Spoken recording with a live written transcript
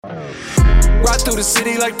Ride through the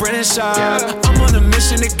city like Brennan Schaub. I'm on a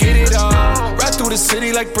mission to get it all. Ride through the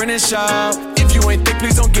city like Brennan Schaub. If you ain't thick,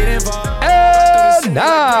 please don't get involved. And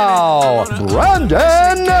now,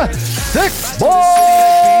 Brandon Thick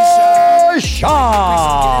Boy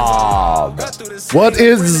Schaub. What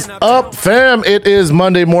is up, fam? It is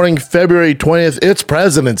Monday morning, February 20th. It's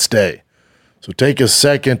President's Day. So take a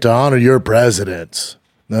second to honor your presidents.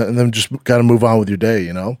 And then just kind of move on with your day,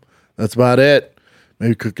 you know? That's about it.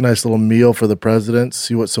 Maybe cook a nice little meal for the presidents,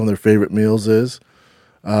 see what some of their favorite meals is.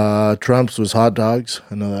 Trump's was hot dogs.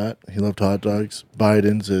 I know that. He loved hot dogs.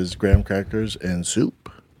 Biden's is graham crackers and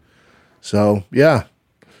soup. So, yeah.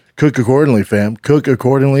 Cook accordingly, fam. Cook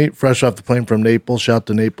accordingly. Fresh off the plane from Naples. Shout out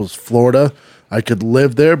to Naples, Florida. I could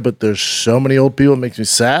live there, but there's so many old people. It makes me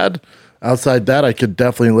sad. Outside that, I could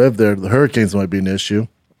definitely live there. The hurricanes might be an issue.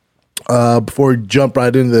 Before we jump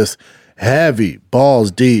right into this heavy, balls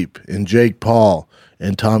deep in Jake Paul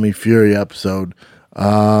and Tommy Fury episode.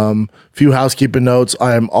 Few housekeeping notes.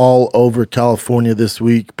 I am all over California this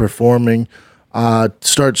week performing.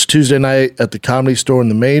 Starts Tuesday night at the Comedy Store in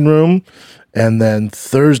the main room. And then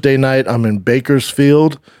Thursday night, I'm in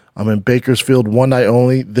Bakersfield. I'm in Bakersfield one night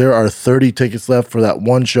only. There are 30 tickets left for that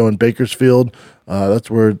one show in Bakersfield. That's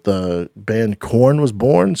where the band Korn was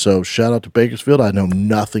born. So shout out to Bakersfield. I know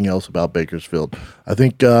nothing else about Bakersfield. I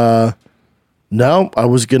think... No, I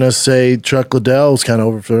was going to say Chuck Liddell's kind of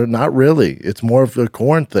over for it. Not really. It's more of a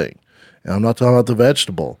Korn thing. And I'm not talking about the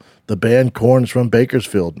vegetable. The band Korn's from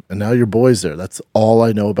Bakersfield, and now your boy's there. That's all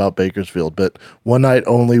I know about Bakersfield. But one night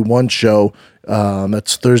only, one show.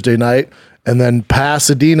 That's Thursday night. And then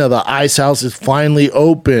Pasadena, the Ice House is finally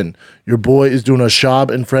open. Your boy is doing a Schaub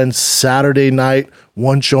and Friends Saturday night.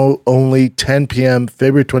 One show only, 10 p.m.,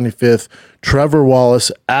 February 25th. Trevor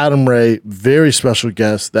Wallace, Adam Ray, very special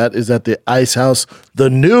guest. That is at the Ice House. The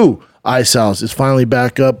new Ice House is finally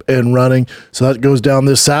back up and running. So that goes down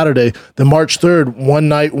this Saturday. Then March 3rd, one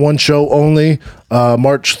night, one show only.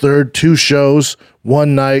 March 3rd, two shows,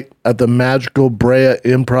 one night at the Magical Brea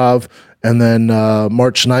Improv. And then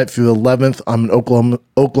March 9th through the 11th, I'm in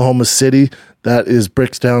Oklahoma City. That is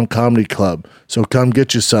Brickstown Comedy Club. So come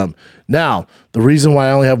get you some. Now, the reason why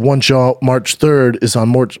I only have one show March 3rd is on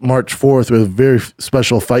March 4th with a very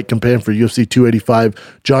special fight companion for UFC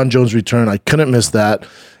 285, John Jones' return. I couldn't miss that.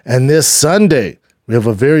 And this Sunday, we have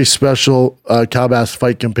a very special Calabas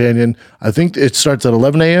fight companion. I think it starts at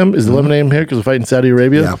 11 a.m. Is it 11 a.m. here because we're fighting Saudi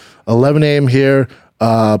Arabia? Yeah. 11 a.m. here.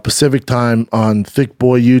 Pacific time on Thick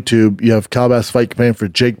Boy YouTube. You have Calabas fight companion for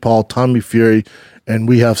Jake Paul, Tommy Fury, and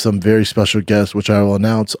we have some very special guests, which I will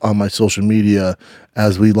announce on my social media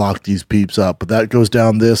as we lock these peeps up. But that goes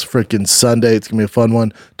down this freaking Sunday. It's going to be a fun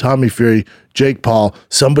one. Tommy Fury, Jake Paul,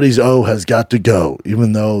 somebody's O has got to go,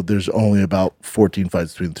 even though there's only about 14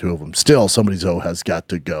 fights between the two of them. Still, somebody's O has got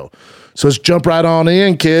to go. So let's jump right on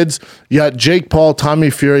in, kids. You got Jake Paul,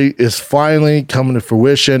 Tommy Fury is finally coming to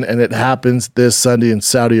fruition, and it happens this Sunday in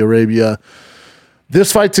Saudi Arabia.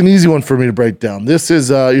 This fight's an easy one for me to break down. This is,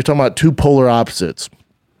 you're talking about two polar opposites.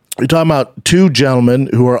 You're talking about two gentlemen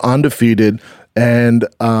who are undefeated, and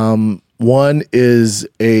one is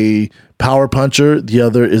a power puncher. The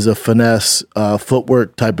other is a finesse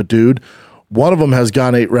footwork type of dude. One of them has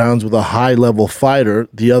gone 8 rounds with a high-level fighter.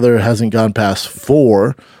 The other hasn't gone past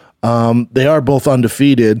 4. They are both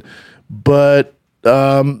undefeated, but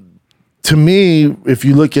to me, if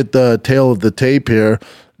you look at the tail of the tape here,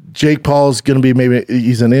 Jake Paul is going to be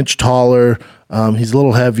he's an inch taller, he's a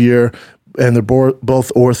little heavier, and they're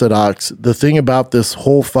both orthodox. The thing about this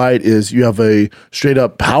whole fight is you have a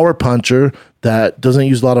straight-up power puncher that doesn't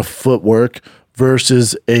use a lot of footwork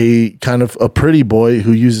versus a kind of a pretty boy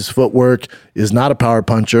who uses footwork, is not a power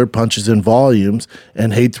puncher, punches in volumes,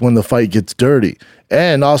 and hates when the fight gets dirty,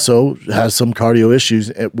 and also has some cardio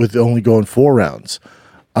issues with only going 4 rounds.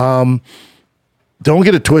 Don't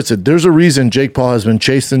get it twisted. There's a reason Jake Paul has been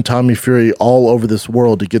chasing Tommy Fury all over this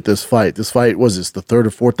world to get this fight. This fight, was this the 3rd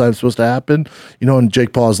or 4th time supposed to happen? You know, and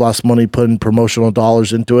Jake Paul has lost money putting promotional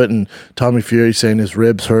dollars into it, and Tommy Fury saying his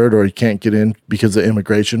ribs hurt or he can't get in because of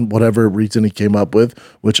immigration, whatever reason he came up with,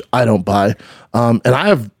 which I don't buy. And I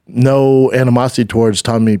have no animosity towards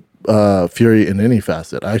Tommy Fury in any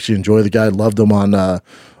facet. I actually enjoy the guy. Loved him on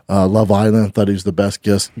Love Island. Thought he was the best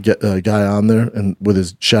guy on there, and with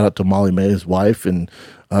his shout out to Molly May, his wife, and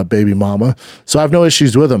baby mama. So I have no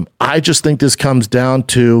issues with him. I just think this comes down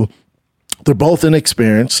to they're both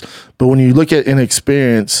inexperienced, but when you look at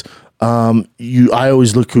inexperience, I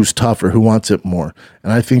always look who's tougher, who wants it more.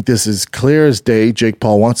 And I think this is clear as day. Jake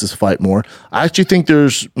Paul wants this fight more. I actually think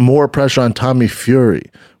there's more pressure on Tommy Fury,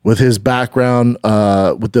 with his background,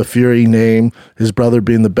 with the Fury name, his brother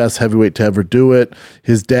being the best heavyweight to ever do it.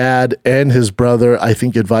 His dad and his brother, I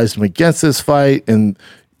think, advised him against this fight. And,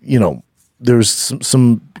 there's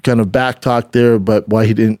some kind of back talk there, but why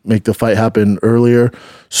he didn't make the fight happen earlier.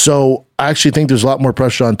 So I actually think there's a lot more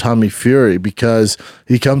pressure on Tommy Fury because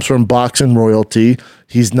he comes from boxing royalty.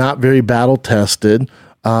 He's not very battle tested.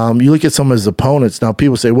 You look at some of his opponents. Now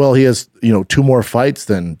people say, well, he has, 2 more fights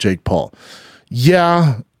than Jake Paul.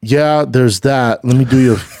 Yeah, there's that. Let me do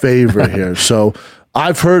you a favor here. So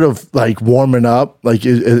I've heard of like warming up, like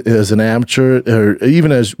as an amateur or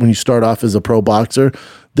even as when you start off as a pro boxer,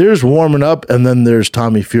 there's warming up and then there's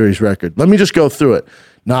Tommy Fury's record. Let me just go through it.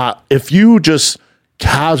 Now, if you just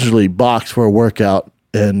casually box for a workout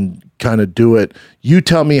and kind of do it, you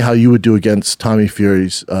tell me how you would do against Tommy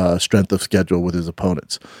Fury's strength of schedule with his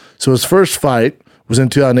opponents. So his first fight was in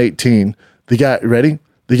 2018. The guy, ready?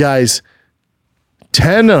 The guy's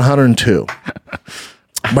 10-102.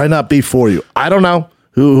 Might not be for you. I don't know.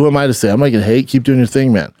 Who am I to say? I'm not going to hate. Keep doing your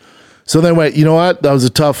thing, man. So then wait, you know what? That was a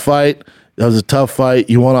tough fight.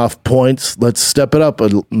 You won off points. Let's step it up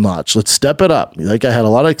a notch. Let's step it up. Like I had a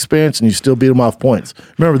lot of experience and you still beat him off points.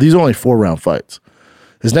 Remember, these are only 4-round fights.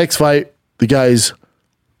 His next fight, the guy's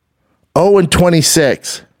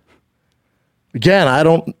 0-26. Again, I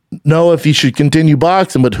don't know if he should continue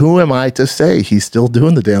boxing, but who am I to say? He's still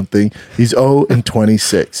doing the damn thing. He's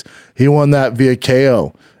 0-26. He won that via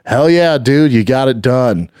KO. Hell yeah, dude, you got it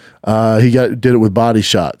done. Did it with body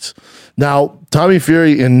shots. Now, Tommy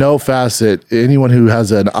Fury, in no facet, anyone who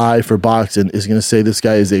has an eye for boxing is going to say this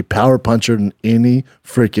guy is a power puncher in any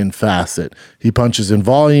freaking facet. He punches in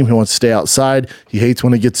volume. He wants to stay outside. He hates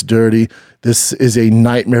when it gets dirty. This is a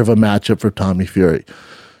nightmare of a matchup for Tommy Fury.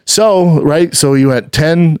 So he went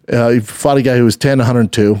 10. He fought a guy who was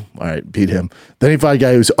 10-102. All right, beat him. Then he fought a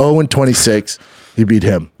guy who was 0-26. He beat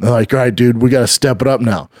him. They're like, all right, dude, we got to step it up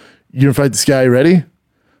now. You're going to fight this guy, ready?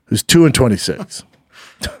 Who's 2-26.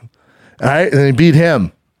 All right, and then he beat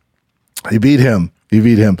him.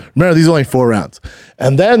 Remember, these are only 4 rounds.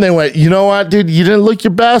 And then they went, you know what, dude, you didn't look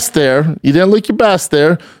your best there.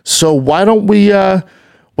 So why don't we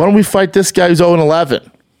fight this guy who's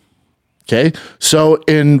 0-11? Okay, so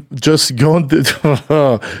in just going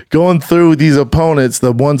through these opponents,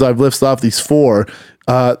 the ones I've listed off, these 4,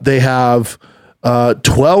 they have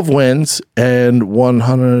 12 wins and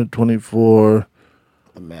 124,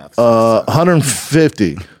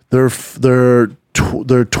 150. They're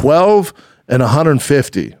 12 and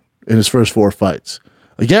 150 in his first 4 fights.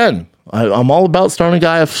 Again, I'm all about starting a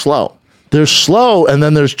guy off slow. They're slow, and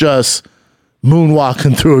then there's just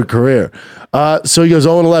moonwalking through a career. So he goes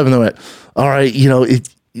 0-11. They went, all right, is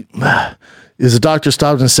the doctor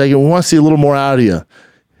stopped in a second. We want to see a little more out of you.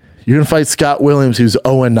 You're going to fight Scott Williams, who's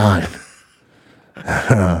 0-9.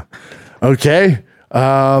 Okay.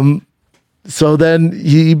 So then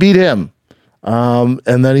he beat him. And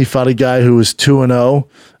then he fought a guy who was 2-0,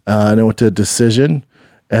 and it went to a decision.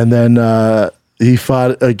 And then he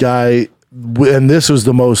fought a guy, and this was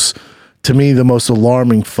the most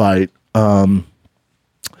alarming fight.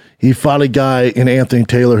 He fought a guy in Anthony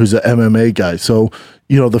Taylor who's an MMA guy. So,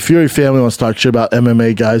 the Fury family wants to talk shit about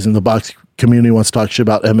MMA guys, and the boxing community wants to talk shit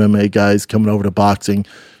about MMA guys coming over to boxing.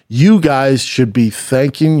 You guys should be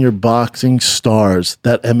thanking your boxing stars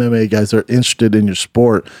that MMA guys are interested in your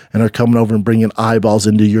sport and are coming over and bringing eyeballs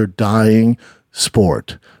into your dying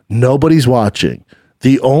sport. Nobody's watching.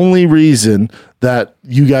 The only reason that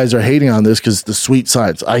you guys are hating on this because the sweet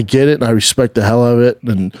science. I get it and I respect the hell out of it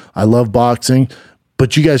and I love boxing.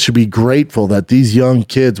 But you guys should be grateful that these young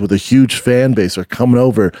kids with a huge fan base are coming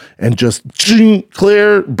over and just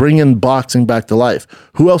bringing boxing back to life.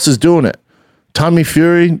 Who else is doing it? Tommy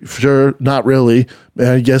Fury, sure, not really.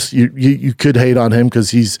 I guess you could hate on him because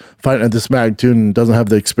he's fighting at this magnitude and doesn't have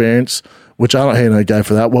the experience, which I don't hate on a guy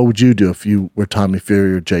for that. What would you do if you were Tommy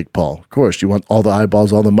Fury or Jake Paul? Of course, you want all the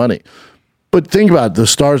eyeballs, all the money. But think about it. The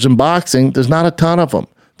stars in boxing, there's not a ton of them.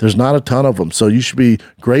 So you should be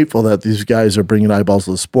grateful that these guys are bringing eyeballs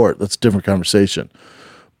to the sport. That's a different conversation.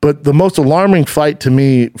 But the most alarming fight to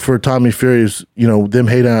me for Tommy Fury is, them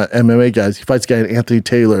hating on MMA guys. He fights a guy named Anthony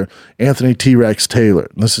Taylor, Anthony T-Rex Taylor.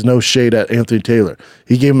 And this is no shade at Anthony Taylor.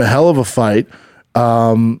 He gave him a hell of a fight.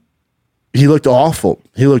 He looked awful.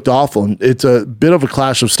 And it's a bit of a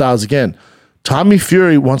clash of styles again. Tommy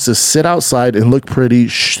Fury wants to sit outside and look pretty,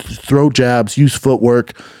 throw jabs, use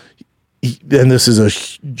footwork. And this is a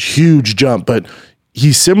huge jump, but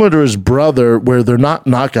he's similar to his brother where they're not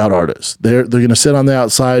knockout artists. They're going to sit on the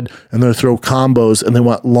outside and they'll throw combos and they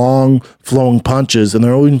want long flowing punches and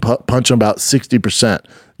they're only punching about 60%.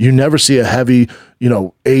 You never see a heavy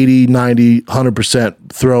 80, 90,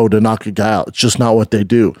 100% throw to knock a guy out. It's just not what they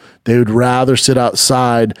do. They would rather sit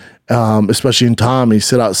outside, especially in Tommy,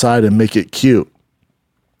 sit outside and make it cute.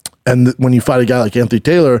 And when you fight a guy like Anthony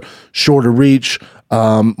Taylor, shorter reach,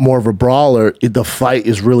 more of a brawler, the fight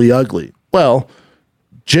is really ugly. Well,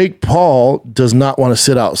 Jake Paul does not want to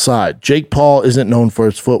sit outside. Jake Paul isn't known for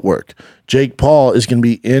his footwork. Jake Paul is going to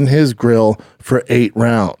be in his grill for 8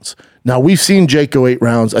 rounds. Now, we've seen Jake go 8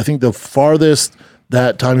 rounds. I think the farthest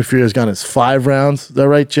that Tommy Fury has gone is 5 rounds. Is that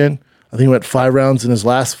right, Jen? I think he went 5 rounds in his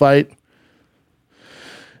last fight.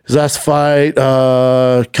 His last fight,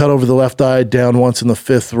 cut over the left eye, down once in the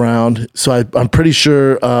 5th round. So I'm pretty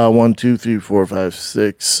sure 1, 2, 3, 4, 5,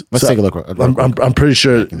 6. Let's take a look. I'm pretty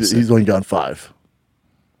sure he's only gone 5.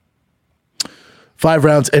 5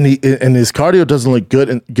 rounds, and his cardio doesn't look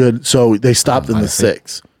good. So they stopped in the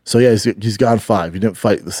 6. So yeah, he's gone 5. He didn't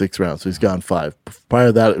fight the 6th round, so he's gone 5. Prior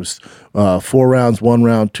to that, it was 4 rounds, 1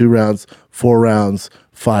 round, 2 rounds, 4 rounds,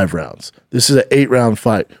 5 rounds. This is an 8-round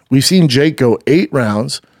fight. We've seen Jake go 8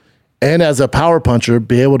 rounds, and as a power puncher,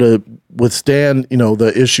 be able to withstand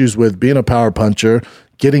the issues with being a power puncher,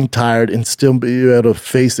 getting tired, and still be able to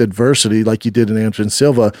face adversity like he did in Anderson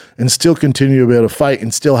Silva, and still continue to be able to fight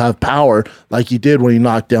and still have power like he did when he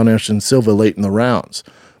knocked down Anderson Silva late in the rounds.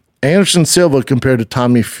 Anderson Silva compared to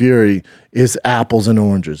Tommy Fury is apples and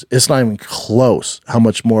oranges. It's not even close how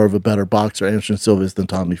much more of a better boxer Anderson Silva is than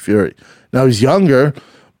Tommy Fury. Now, he's younger,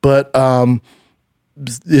 but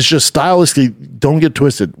it's just stylistically, don't get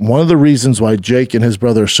twisted. One of the reasons why Jake and his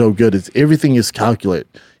brother are so good is everything is calculated.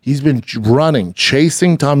 He's been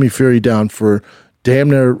chasing Tommy Fury down for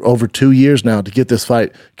damn near over 2 years now to get this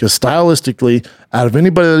fight, because stylistically, out of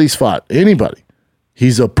anybody that he's fought,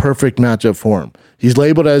 he's a perfect matchup for him. He's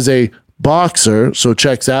labeled as a boxer, so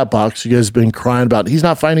checks that box. You guys have been crying about he's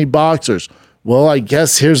not fighting boxers. Well, I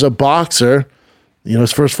guess here's a boxer.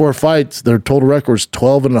 His first 4 fights, their total record was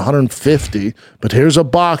 12 and 150. But here's a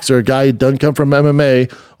boxer, a guy who doesn't come from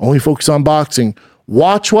MMA, only focus on boxing.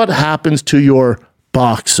 Watch what happens to your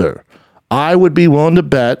boxer. I would be willing to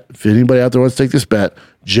bet, if anybody out there wants to take this bet,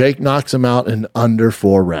 Jake knocks him out in under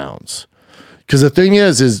 4 rounds. Because the thing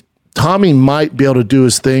is Tommy might be able to do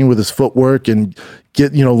his thing with his footwork and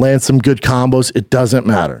get, land some good combos. It doesn't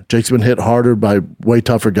matter. Jake's been hit harder by way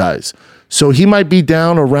tougher guys. So he might be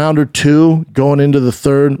down a round or 2 going into the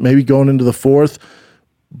 3rd, maybe going into the 4th.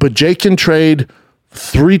 But Jake can trade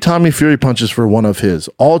 3 Tommy Fury punches for 1 of his.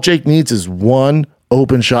 All Jake needs is 1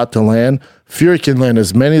 open shot to land. Fury can land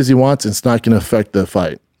as many as he wants. It's not going to affect the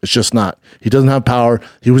fight. It's just not. He doesn't have power.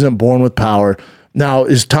 He wasn't born with power. Now,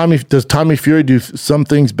 does Tommy Fury do some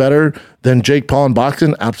things better than Jake Paul in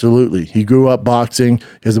boxing? Absolutely. He grew up boxing.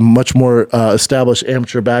 He has a much more established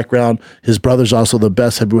amateur background. His brother's also the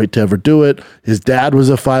best heavyweight to ever do it. His dad was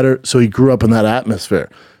a fighter, so he grew up in that atmosphere.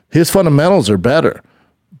 His fundamentals are better.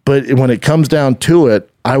 But when it comes down to it,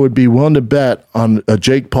 I would be willing to bet on a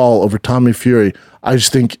Jake Paul over Tommy Fury. I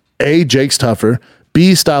just think, A, Jake's tougher.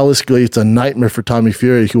 B, stylistically, it's a nightmare for Tommy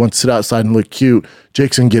Fury. He wants to sit outside and look cute.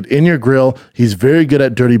 Jake's can get in your grill. He's very good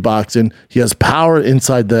at dirty boxing. He has power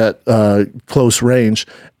inside that close range,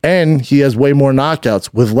 and he has way more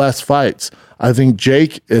knockouts with less fights. I think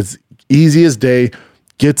Jake is easy as day,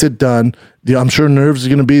 gets it done. I'm sure nerves are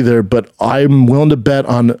going to be there, but I'm willing to bet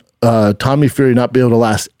on Tommy Fury not be able to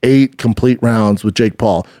last 8 complete rounds with Jake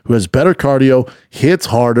Paul, who has better cardio, hits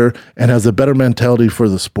harder, and has a better mentality for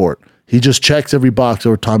the sport. He just checks every box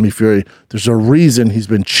over Tommy Fury. There's a reason he's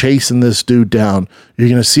been chasing this dude down. You're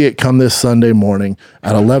going to see it come this Sunday morning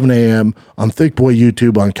at 11 a.m. on Thick Boy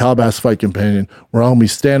YouTube on Calabas Fight Companion, where I'll be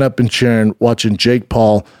stand up and cheering, watching Jake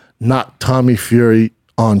Paul knock Tommy Fury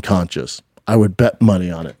unconscious. I would bet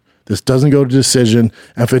money on it. This doesn't go to decision.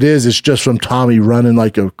 And if it is, it's just from Tommy running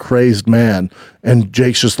like a crazed man, and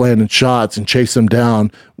Jake's just landing shots and chase him down,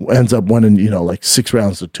 ends up winning, like 6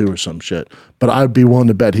 rounds to 2 or some shit. But I'd be willing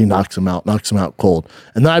to bet he knocks him out cold.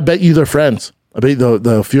 And then I bet you they're friends. I bet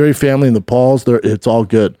the Fury family and the Pauls, it's all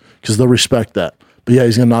good because they'll respect that. But yeah,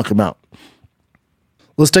 he's going to knock him out.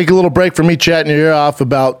 Let's take a little break from me chatting your ear off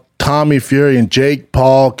about Tommy Fury and Jake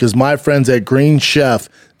Paul, because my friends at Green Chef,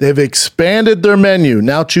 they've expanded their menu.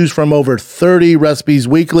 Now choose from over 30 recipes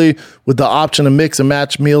weekly with the option to mix and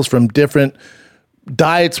match meals from different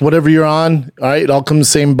diets, whatever you're on. All right, it all comes in the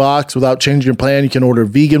same box without changing your plan. You can order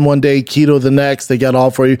vegan one day, keto the next. They got it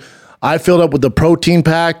all for you. I filled up with the Protein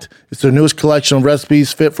Packed. It's their newest collection of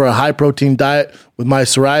recipes fit for a high-protein diet With my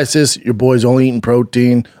psoriasis, your boy's only eating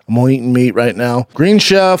protein. I'm only eating meat right now. Green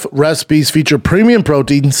Chef recipes feature premium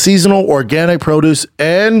protein, seasonal organic produce,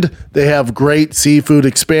 and they have great seafood.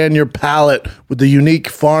 Expand your palate with the unique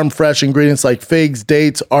farm fresh ingredients like figs,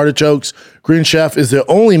 dates, artichokes. Green Chef is the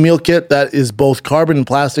only meal kit that is both carbon and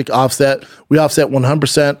plastic offset. We offset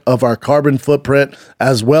 100% of our carbon footprint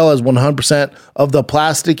as well as 100% of the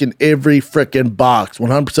plastic in every frickin' box.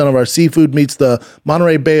 100% of our seafood meets the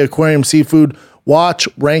Monterey Bay Aquarium Seafood Watch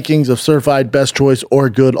rankings of certified best choice or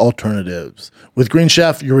good alternatives. With Green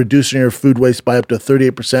Chef, you're reducing your food waste by up to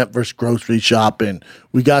 38% versus grocery shopping.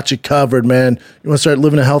 We got you covered, man. You want to start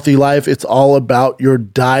living a healthy life? It's all about your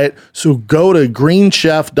diet. So go to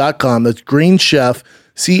greenchef.com. That's greenchef,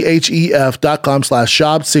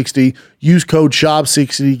 CHEF.com/Schaub60. Use code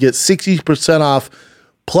Schaub60. Get 60% off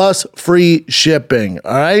plus free shipping.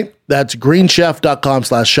 All right. That's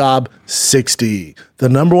greenchef.com/Schaub60. The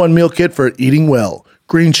number one meal kit for eating well.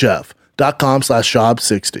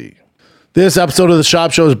 greenchef.com/Schaub60. This episode of the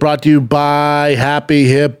Schaub Show is brought to you by Happy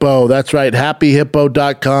Hippo. That's right.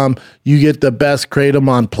 HappyHippo.com. You get the best kratom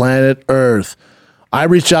on planet Earth. I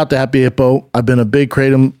reached out to Happy Hippo. I've been a big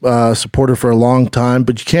kratom supporter for a long time,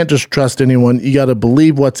 but you can't just trust anyone. You got to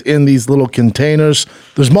believe what's in these little containers.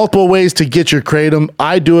 There's multiple ways to get your kratom.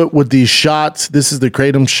 I do it with these shots. This is the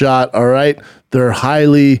kratom shot, all right? They're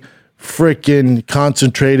highly freaking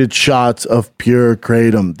concentrated shots of pure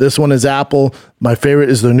kratom. This one is apple. My favorite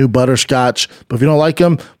is the new butterscotch. But if you don't like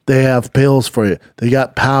them, they have pills for you. They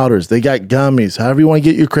got powders. They got gummies. However you want to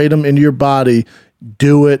get your kratom into your body,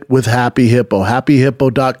 do it with Happy Hippo.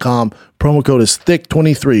 HappyHippo.com. Promo code is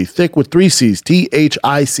THICK23. Thick with 3 C's.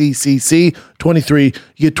 THICCC 23.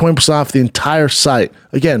 You get 20% off the entire site.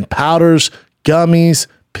 Again, powders, gummies,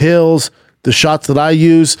 pills, the shots that I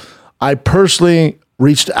use. I personally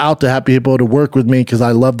reached out to Happy Hippo to work with me because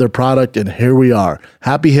I love their product, and here we are.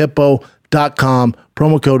 HappyHippo.com.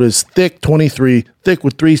 Promo code is THICK23, thick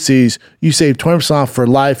with 3 C's. You save 20% off for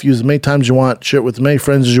life. Use as many times as you want. Share it with as many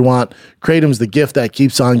friends as you want. Kratom's the gift that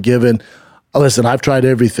keeps on giving. Listen, I've tried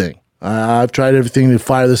everything. I've tried everything to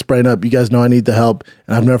fire this brain up. You guys know I need the help,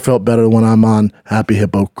 and I've never felt better when I'm on Happy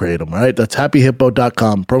Hippo Kratom. All right, that's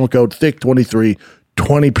HappyHippo.com. Promo code THICK23,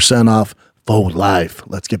 20% off for life.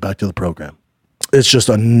 Let's get back to the program. It's just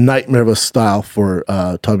a nightmare of a style for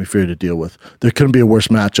Tommy Fury to deal with. There couldn't be a worse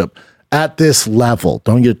matchup. At this level,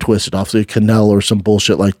 don't get it twisted. Obviously, Canelo or some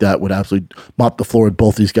bullshit like that would absolutely mop the floor with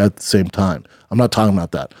both these guys at the same time. I'm not talking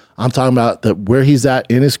about that. I'm talking about that where he's at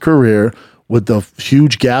in his career with the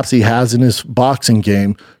huge gaps he has in his boxing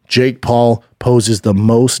game. Jake Paul poses the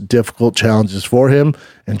most difficult challenges for him,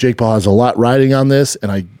 and Jake Paul has a lot riding on this,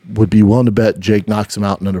 and I would be willing to bet Jake knocks him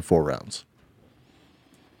out in under 4 rounds.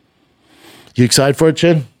 You excited for it,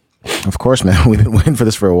 Chin? Of course, man. We've been waiting for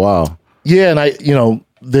this for a while. Yeah, and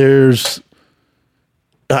there's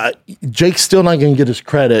Jake's still not going to get his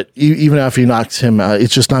credit even after he knocks him out.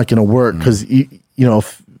 It's just not going to work because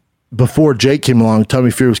before Jake came along,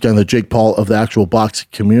 Tommy Fury was kind of the Jake Paul of the actual boxing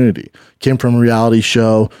community. Came from a reality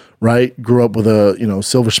show, right? Grew up with a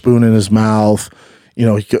silver spoon in his mouth.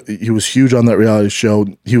 He was huge on that reality show.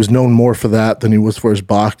 He was known more for that than he was for his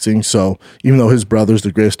boxing. So even though his brother's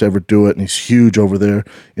the greatest to ever do it, and he's huge over there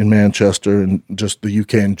in Manchester and just the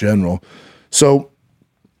UK in general. So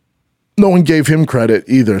no one gave him credit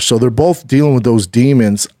either. So they're both dealing with those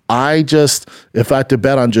demons. If I had to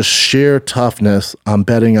bet on just sheer toughness, I'm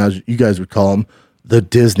betting, as you guys would call him, the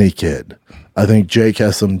Disney kid. I think Jake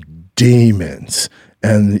has some demons.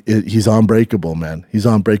 And he's unbreakable, man. He's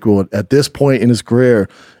unbreakable at this point in his career,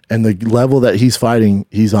 and the level that he's fighting,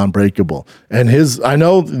 he's unbreakable. And I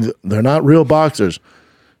know they're not real boxers.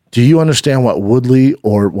 Do you understand what Woodley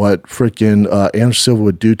or what freaking Anderson Silva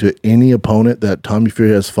would do to any opponent that Tommy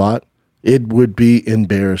Fury has fought? It would be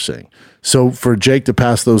embarrassing. So for Jake to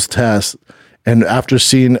pass those tests, and after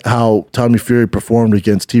seeing how Tommy Fury performed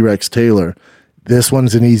against T-Rex Taylor, this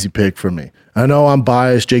one's an easy pick for me. I know I'm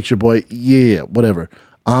biased. Jake's your boy. Yeah, whatever.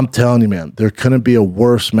 I'm telling you, man, there couldn't be a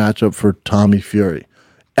worse matchup for Tommy Fury.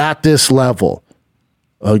 At this level,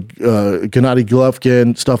 Gennady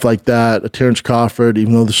Golovkin, stuff like that, Terrence Crawford,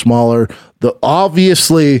 even though they're smaller,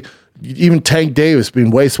 obviously, even Tank Davis being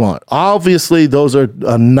way smaller, obviously those are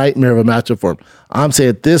a nightmare of a matchup for him. I'm saying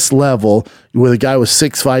at this level, with a guy with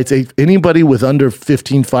 6 fights, anybody with under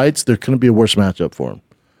 15 fights, there couldn't be a worse matchup for him.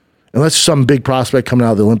 Unless some big prospect coming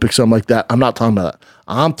out of the Olympics, something like that. I'm not talking about that.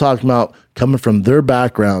 I'm talking about coming from their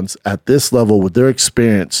backgrounds at this level with their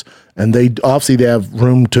experience. And they have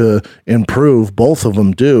room to improve. Both of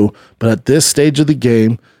them do. But at this stage of the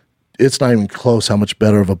game, it's not even close how much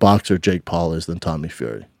better of a boxer Jake Paul is than Tommy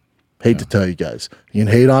Fury. Hate to tell you guys. You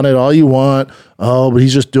can hate on it all you want. Oh, but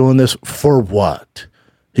he's just doing this for what?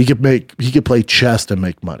 He could play chess and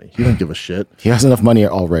make money. He don't give a shit. He has enough money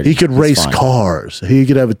already. He could race cars. He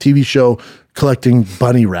could have a TV show collecting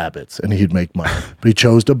bunny rabbits, and he'd make money. But he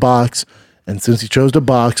chose to box, and since he chose to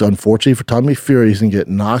box, unfortunately for Tommy Fury, he's going to get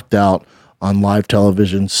knocked out on live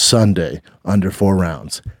television Sunday under 4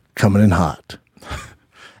 rounds. Coming in hot.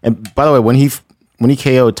 And by the way, when he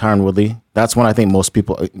KO'd Tyron Woodley, that's when I think most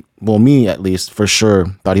people, well, me at least, for sure,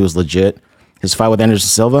 thought he was legit. His fight with Anderson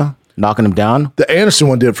Silva, knocking him down. The Anderson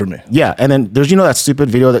one did for me. Yeah, and then there's that stupid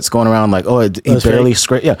video that's going around like, he barely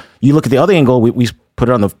scraped. Yeah, you look at the other angle. We put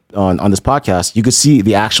it on this podcast. You could see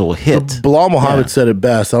the actual hit. Bilal Muhammad said it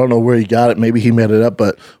best. I don't know where he got it. Maybe he made it up.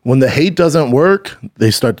 But when the hate doesn't work,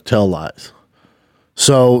 they start to tell lies.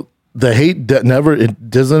 So the hate it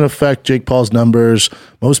doesn't affect Jake Paul's numbers.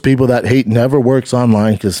 Most people that hate never works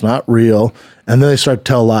online because it's not real. And then they start to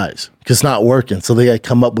tell lies because it's not working. So they got to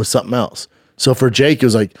come up with something else. So for Jake, it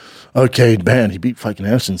was like, okay, man, he beat fucking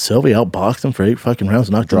Anderson Silva, he outboxed him for 8 fucking rounds,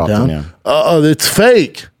 knocked him down. Oh, it's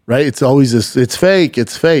fake, right? It's always this, it's fake.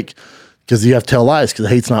 Because you have to tell lies because the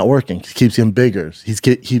hate's not working. It keeps getting bigger. He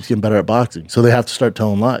keeps getting better at boxing. So they have to start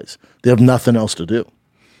telling lies. They have nothing else to do.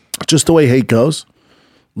 Just the way hate goes.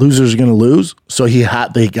 Losers are going to lose. So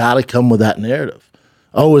they got to come with that narrative.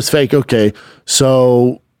 Oh, it's fake. Okay.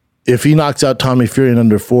 So if he knocks out Tommy Fury in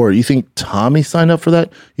under 4, you think Tommy signed up for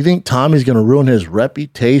that? You think Tommy's going to ruin his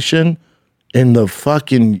reputation in the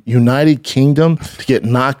fucking United Kingdom to get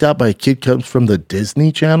knocked out by a kid comes from the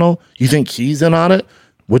Disney Channel? You think he's in on it?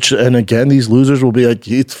 And again, these losers will be like,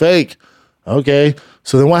 it's fake. Okay.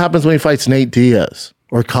 So then what happens when he fights Nate Diaz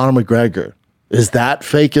or Conor McGregor? Is that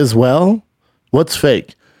fake as well? What's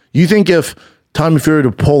fake? You think if Tommy Fury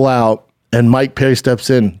to pull out and Mike Perry steps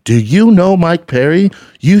in, do you know Mike Perry?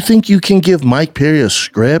 You think you can give Mike Perry a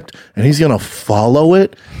script and he's going to follow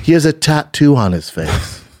it? He has a tattoo on his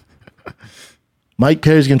face. Mike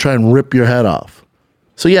Perry's going to try and rip your head off.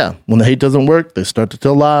 So yeah, when the hate doesn't work, they start to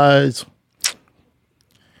tell lies.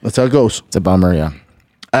 That's how it goes. It's a bummer, yeah.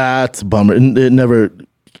 It's a bummer. It never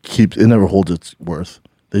holds its worth.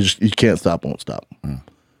 You can't stop, won't stop.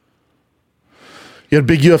 You had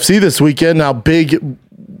big UFC this weekend. Now, big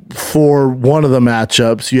for one of the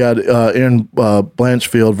matchups. You had Aaron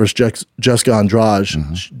Blanchfield versus Jessica Andrade.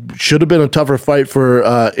 Mm-hmm. Should have been a tougher fight for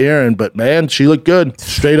Aaron, but man, she looked good.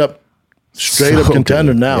 Straight up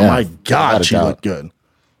contender now. Yeah. My God, she looked good.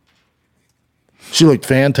 She looked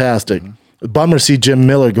fantastic. Bummer to see Jim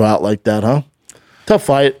Miller go out like that, huh? Tough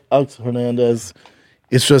fight. Alex Hernandez.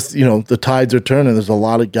 It's just, the tides are turning. There's a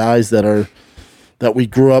lot of guys that we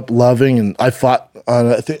grew up loving, and I fought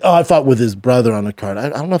with his brother on the card. I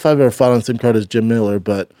don't know if I've ever fought on the same card as Jim Miller,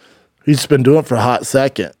 but he's been doing it for a hot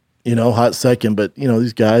second. But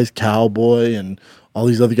these guys, Cowboy and all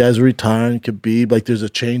these other guys are retiring. Khabib, there's a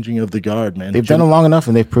changing of the guard, man. They've done it long enough,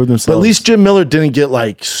 and they've proved themselves. But at least Jim Miller didn't get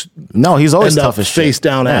no, he's always tough as face shit.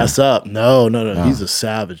 Down, ass up. No, he's a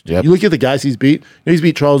savage. Dude. Yep. You look at the guys he's beat. He's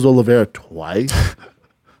beat Charles Oliveira twice.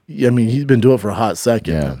 I mean, he's been doing it for a hot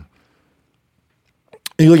second. Yeah.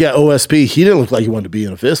 You look at OSP, he didn't look like he wanted to be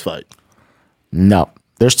in a fist fight. No.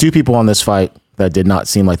 There's 2 people on this fight that did not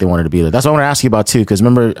seem like they wanted to be there. That's what I want to ask you about, too, because I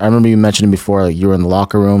remember you mentioning before, you were in the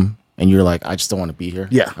locker room, and you were like, I just don't want to be here.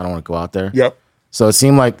 Yeah. I don't want to go out there. Yep. So it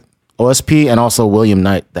seemed like OSP and also William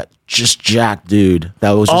Knight, that just jacked dude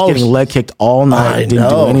that was just getting leg kicked all night. I didn't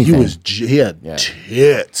do anything. He had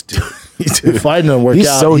tits, dude. If I didn't work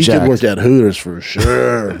out, so he jacked. could work at Hooters for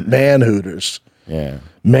sure. Man Hooters. Yeah.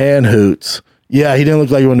 Man Hoots. Yeah, he didn't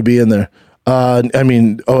look like he wanted to be in there.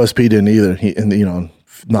 OSP didn't either. He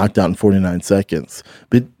knocked out in 49 seconds.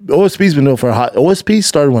 But OSP's been doing for a hot. OSP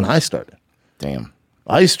started when I started. Damn.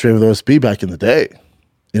 I used to train with OSP back in the day.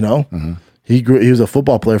 Mm-hmm. He was a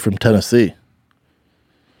football player from Tennessee.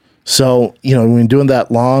 So, when you're doing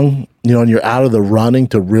that long, and you're out of the running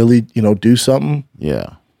to really, do something.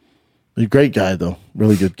 Yeah. He's a great guy, though.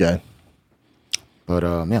 Really good guy. But,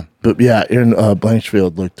 yeah. But, yeah, Aaron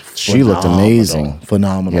Blanchfield looked She looked amazing.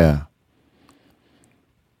 Phenomenal. Yeah.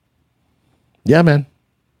 Yeah, man.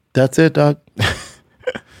 That's it, dog.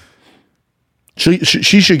 She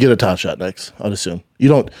should get a top shot next, I'd assume.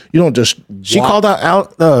 You don't just She called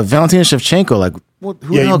out Valentina Shevchenko. Who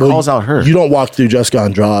the hell calls out her? You don't walk through Jessica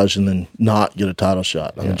Andrade and then not get a title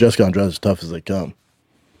shot. I mean, Jessica Andrade is as tough as they come.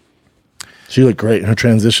 She looked great. Her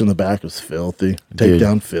transition in the back was filthy.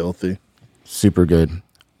 Takedown filthy. Super good.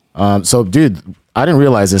 So, dude, I didn't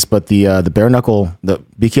realize this, but the bare knuckle, the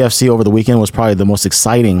BKFC over the weekend was probably the most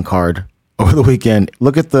exciting card over the weekend.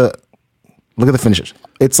 Look at the Look at the finishes.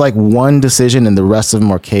 It's like one decision and the rest of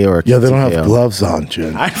them are KO or Yeah, they don't TKO. have gloves on,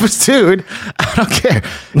 Jen. Dude, I don't care.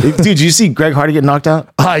 Dude, did you see Greg Hardy get knocked out?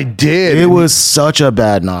 I did. It was such a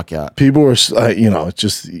bad knockout. People were, it's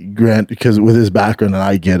just Grant, because with his background, and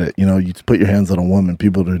I get it, you put your hands on a woman.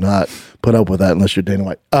 People do not put up with that unless you're Dana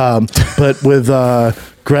White. But with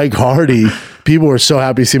Greg Hardy, people were so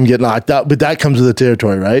happy to see him get knocked out. But that comes with the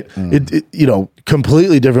territory, right?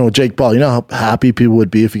 Completely different with Jake Paul. You know how happy people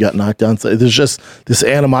would be if he got knocked down? So there's just this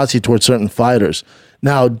animosity towards certain fighters.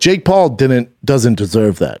 Now, Jake Paul doesn't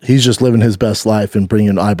deserve that. He's just living his best life and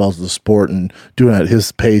bringing eyeballs to the sport and doing it at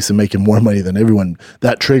his pace and making more money than everyone.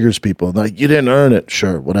 That triggers people. Like, you didn't earn it.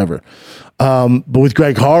 Sure, whatever. But with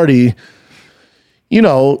Greg Hardy,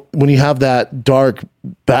 when you have that dark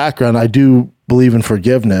background, I do believe in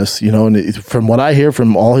forgiveness, and from what I hear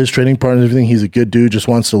from all his training partners, everything, he's a good dude, just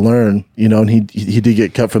wants to learn, and he did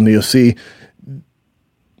get cut from the UFC.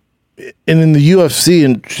 And in the UFC,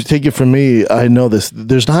 and take it from me, I know this,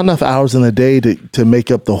 there's not enough hours in the day to make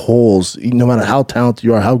up the holes, no matter how talented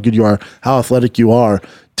you are, how good you are, how athletic you are,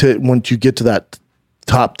 to once you get to that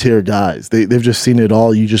top tier guys. They've just seen it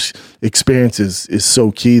all. You just, experience is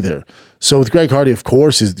so key there. So with Greg Hardy, of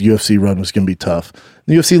course, his UFC run was going to be tough.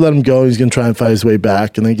 The UFC let him go. He's going to try and fight his way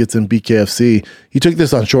back, and then he gets in BKFC. He took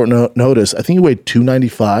this on short notice. I think he weighed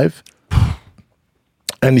 295,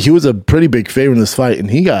 and he was a pretty big favorite in this fight, and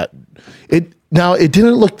he got it. Now, it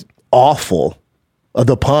didn't look awful,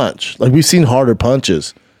 the punch. Like, we've seen harder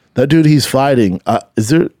punches. That dude he's fighting,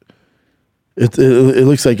 it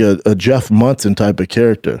looks like a Jeff Munson type of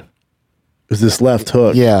character. Is this left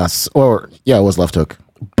hook? Yes. It was left hook.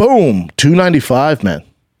 Boom, 295, man.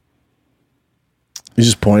 He's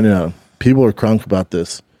just pointing out. People are crunk about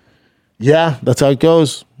this. Yeah, that's how it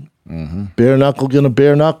goes. Bare knuckle gonna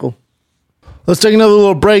bare knuckle. Let's take another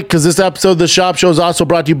little break, because this episode of the Shop Show is also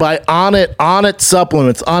brought to you by Onnit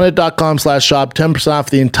Supplements. Onnit.com/shop. 10%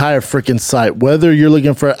 off the entire freaking site. Whether you're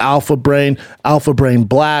looking for Alpha Brain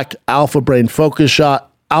Black, Alpha Brain Focus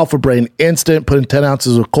Shot, Alpha Brain Instant, put in 10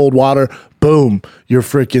 ounces of cold water. Boom, you're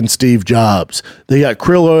freaking Steve Jobs. They got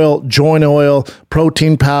krill oil, joint oil,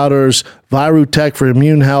 protein powders, Virutech for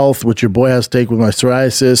immune health, which your boy has to take with my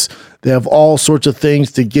psoriasis. They have all sorts of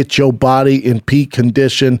things to get your body in peak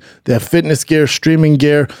condition. They have fitness gear, streaming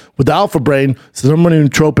gear. With Alpha Brain, it's the number one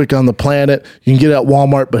nootropic on the planet. You can get it at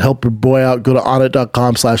Walmart, but help your boy out. Go to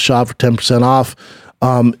onnit.com/shop for 10% off.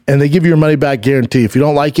 And they give you your money back guarantee. If you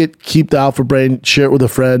don't like it, keep the Alpha Brain, share it with a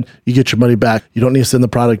friend. You get your money back. You don't need to send the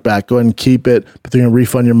product back. Go ahead and keep it, but they're going to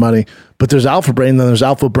refund your money. But there's Alpha Brain, then there's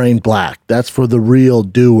Alpha Brain Black. That's for the real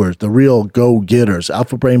doers, the real go-getters.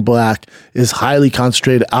 Alpha Brain Black is highly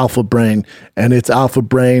concentrated Alpha Brain, and it's Alpha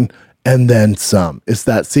Brain and then some. It's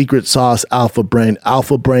that secret sauce Alpha Brain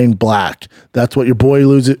Black. That's what your boy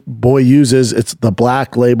uses. It's the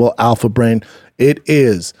black label Alpha Brain. It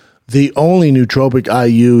is the only nootropic I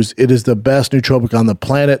use. It is the best nootropic on the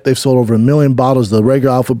planet. They've sold over 1 million bottles of the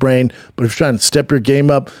regular Alpha Brain. But if you're trying to step your game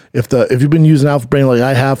up, if you've been using Alpha Brain like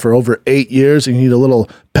I have for over 8 years and you need a little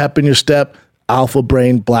pep in your step, Alpha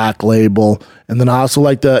Brain Black Label. And then I also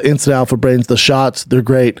like the Instant Alpha Brains, the shots. They're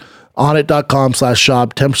great.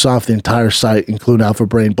 Onnit.com/shop, 10% off the entire site, including Alpha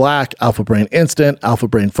Brain Black, Alpha Brain Instant, Alpha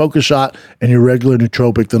Brain Focus Shot, and your regular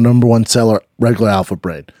nootropic, the number one seller, regular Alpha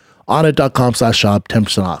Brain. Onnit.com/shop,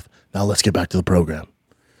 10% off. Now let's get back to the program.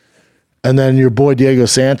 And then your boy Diego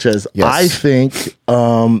Sanchez. Yes. I think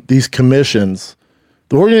these commissions,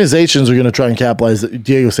 the organizations are going to try and capitalize.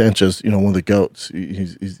 Diego Sanchez, one of the GOATs.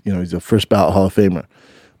 He's a first ballot Hall of Famer.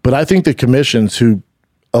 But I think the commissions who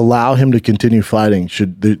allow him to continue fighting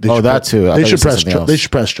should. They should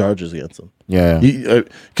press charges against him. Yeah.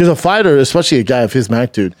 Because a fighter, especially a guy of his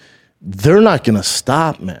magnitude, they're not going to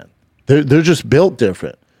stop, man. They're just built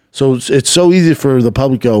different. So it's so easy for the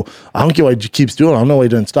public to go, I don't get why he keeps doing it. I don't know why he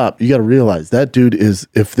doesn't stop. You got to realize that dude is,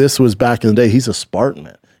 if this was back in the day, he's a Spartan,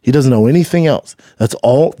 man. He doesn't know anything else. That's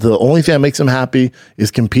all. The only thing that makes him happy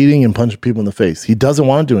is competing and punching people in the face. He doesn't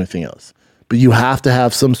want to do anything else. But you have to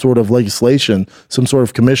have some sort of legislation, some sort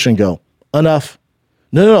of commission go, enough.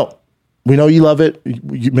 No. We know you love it.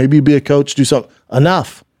 Maybe you be a coach, do something.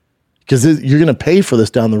 Enough. Because you're going to pay for this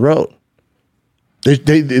down the road.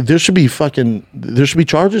 There should be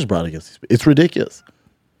charges brought against these people. It's ridiculous.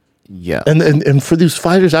 Yeah. And for these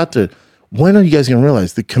fighters out there, when are you guys going to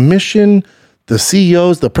realize the commission, the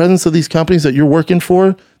CEOs, the presidents of these companies that you're working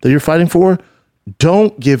for, that you're fighting for,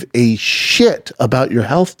 don't give a shit about your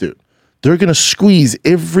health, dude. They're going to squeeze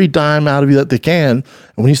every dime out of you that they can. And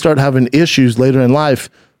when you start having issues later in life,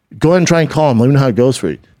 go ahead and try and call them. Let me know how it goes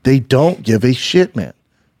for you. They don't give a shit, man.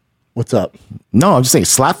 What's up? No, I'm just saying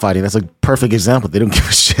slap fighting. That's a perfect example. They don't give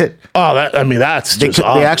a shit. Oh, that's They just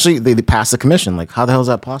actually they passed the commission. Like, how the hell is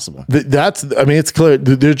that possible? It's clear.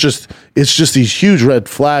 It's just these huge red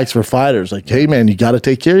flags for fighters. Like, hey man, you got to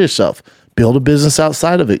take care of yourself. Build a business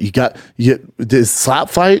outside of it. You get this slap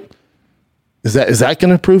fight. Is that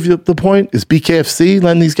going to prove the point? Is BKFC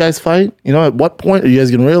letting these guys fight? You know, at what point are you guys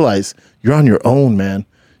going to realize you're on your own, man?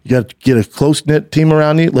 You got to get a close-knit team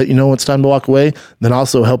around you, let you know when it's time to walk away, then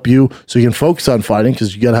also help you so you can focus on fighting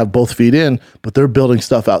because you got to have both feet in, but they're building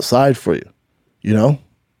stuff outside for you, you know?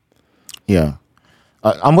 Yeah.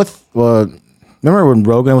 I'm with, remember when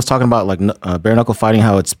Rogan was talking about like bare knuckle fighting,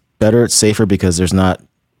 how it's better, it's safer because there's not,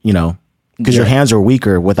 because your hands are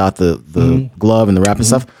weaker without the glove and the wrap and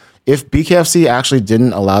stuff. If BKFC actually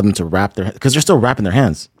didn't allow them to wrap because they're still wrapping their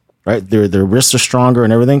hands. Right, their wrists are stronger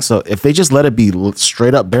and everything. So if they just let it be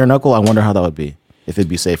straight up bare knuckle, I wonder how that would be. If it'd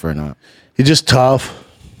be safer or not. It's just tough.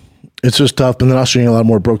 It's just tough, and then I'll show you a lot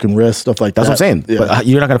more broken wrists, stuff like That's that. what I'm saying. Yeah. But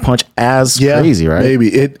you're not going to punch as crazy, right? Maybe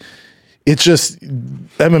it's just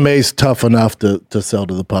MMA is tough enough to sell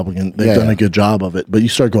to the public, and they've done a good job of it. But you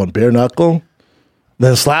start going bare knuckle,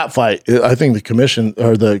 then slap fight. I think the commission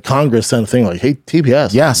or the Congress sent a thing like, "Hey,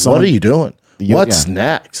 TBS, what are you doing? What's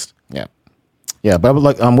next?" Yeah, but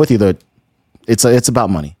I'm with you though. It's about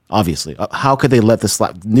money, obviously. How could they let this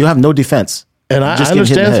slap? You have no defense. And I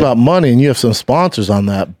understand it's about money, and you have some sponsors on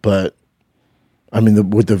that. But I mean,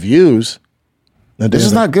 with the views, this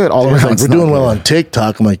is not good. All around, like, we're doing well on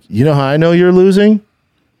TikTok. I'm like, you know how I know you're losing?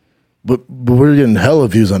 But we're getting hella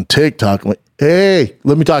views on TikTok. I'm like, hey,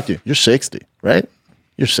 let me talk to you. You're 60, right?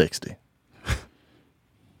 You're 60.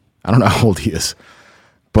 I don't know how old he is,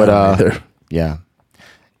 but yeah.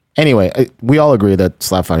 Anyway, we all agree that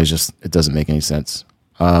slap fight it doesn't make any sense.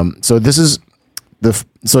 So this is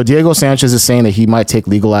so Diego Sanchez is saying that he might take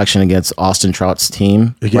legal action against Austin Trout's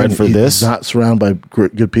team for this. He's not surrounded by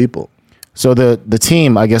good people. So the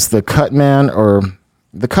team, I guess the cut man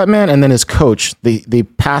and then his coach, they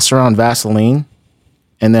pass around Vaseline,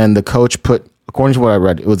 and then the coach according to what I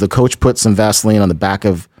read, it was the coach put some Vaseline on the back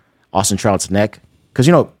of Austin Trout's neck. Because,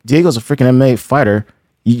 Diego's a freaking MMA fighter.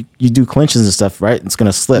 You do clinches and stuff, right? It's going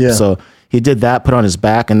to slip. Yeah. So he did that, put on his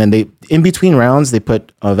back, and then in between rounds, they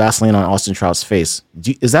put Vaseline on Austin Trout's face.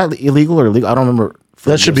 Is that illegal or illegal? I don't remember.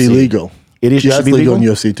 That should be legal. It is. Should be legal in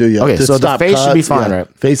UFC too. Yeah. Okay, so the face should be fine, right?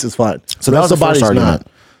 Face is fine. So that was the first argument.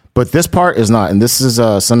 But this part is not. And this is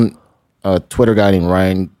some Twitter guy named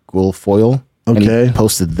Ryan Guilfoyle. Okay. And he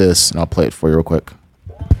posted this, and I'll play it for you real quick.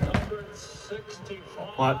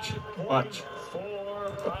 Watch.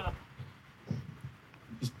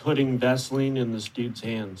 He's putting Vaseline in this dude's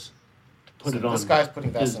hands to put it on this guy's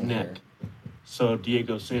putting his Vaseline neck. here. So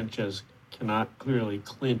Diego Sanchez cannot clearly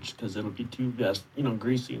clinch because it'll be too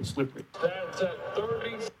greasy and slippery. That's at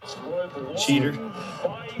 30 Cheater.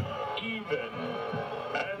 Fight even.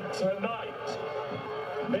 And tonight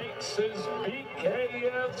makes his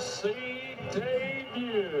BKFC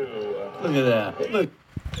debut. Look at that. Look.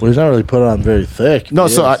 Well, he's not really put it on very thick. No,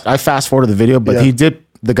 so I fast forwarded the video, but he did.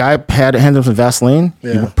 The guy handed him some Vaseline.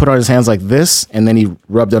 Yeah. He put on his hands like this, and then he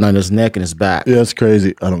rubbed it on his neck and his back. Yeah, it's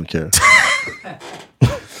crazy. I don't care.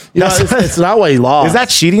 It's not why he lost. Is that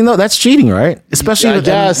cheating though? That's cheating, right? Especially I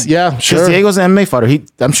guess. Yeah, sure. Because Diego's an MMA fighter.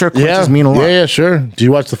 I'm sure clinches mean a lot. Yeah, sure. Do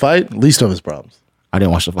you watch the fight? Least of his problems. I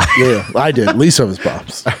didn't watch the fight. Yeah, I did. Least of his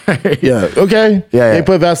problems. Yeah. Okay. Yeah. They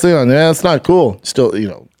put Vaseline on. Yeah, that's not cool. Still,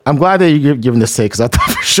 I'm glad that you're giving this take because I thought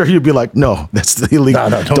for sure you'd be like, no, that's illegal.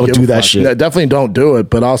 No, don't do that shit. Yeah, definitely don't do it,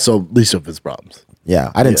 but also least of his problems.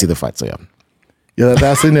 Yeah, I didn't see the fight, so yeah. Yeah, that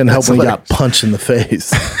Vaseline didn't help when he got punched in the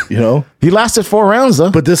face, He lasted 4 rounds, though.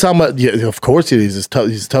 But this how much, yeah, of course he's as tough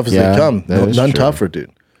as they come. None tougher, dude.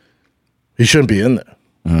 He shouldn't be in there.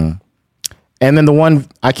 Mm-hmm. And then the one,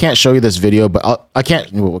 I can't show you this video, but we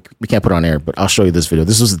can't put it on air, but I'll show you this video.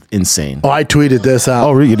 This was insane. Oh, I tweeted this out.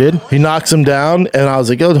 Oh, really? You did? He knocks him down, and I was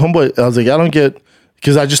like, oh, homeboy. I was like, I don't get,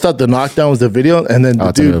 because I just thought the knockdown was the video, and then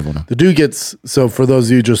the dude gets, so for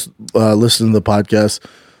those of you just listening to the podcast,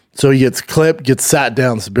 so he gets clipped, gets sat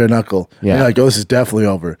down, it's bare knuckle. Yeah. And like, oh, this is definitely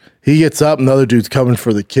over. He gets up, and the other dude's coming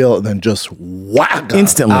for the kill, and then just whack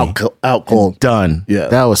instantly out cold. Done. Yeah.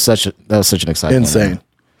 That was such an exciting Insane. Moment.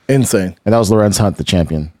 Insane. And that was Lorenz Hunt, the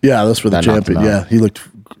champion. Yeah, that's for the champion. Yeah, he looked,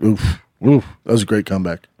 oof. That was a great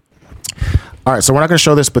comeback. All right, so we're not going to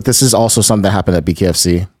show this, but this is also something that happened at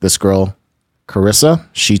BKFC. This girl, Carissa,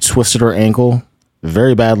 she twisted her ankle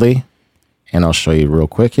very badly. And I'll show you real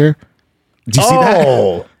quick here. Do you see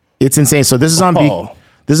that? It's insane. So this is on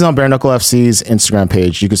this is on Bare Knuckle FC's Instagram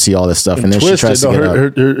page. You can see all this stuff. And then twisted, she tries to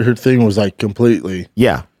get her thing was like completely.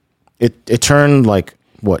 Yeah. It turned like,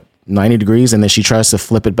 what, 90 degrees, and then she tries to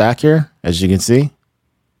flip it back here, as you can see.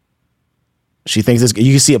 She thinks it's,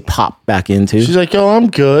 you can see it pop back into. She's like, yo, I'm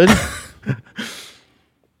good.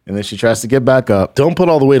 And then she tries to get back up. Don't put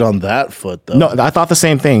all the weight on that foot, though. No, I thought the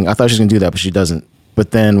same thing. I thought she was going to do that, but she doesn't.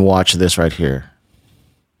 But then watch this right here.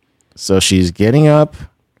 So she's getting up,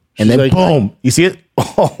 and then like, boom. You see it?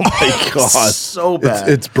 Oh, my God. So bad.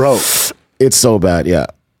 It's broke. It's so bad, yeah.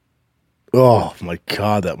 Oh, my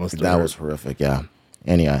God. That Was horrific, yeah.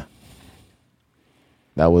 And yeah.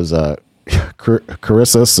 That was Carissa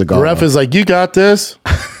Segal. The ref is like, you got this.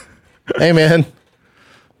 Hey, man.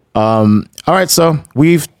 All right, so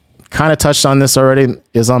we've kind of touched on this already.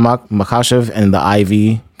 Islam Makhachev and the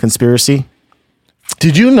IV conspiracy.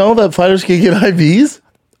 Did you know that fighters can get IVs?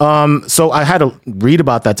 So I had to read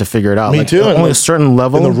about that to figure it out. Me too. Only a certain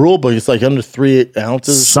level. In the rule book, it's like under 3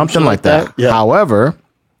 ounces. Something like that. Yeah. However,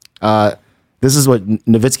 this is what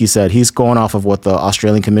Nowitzki said. He's going off of what the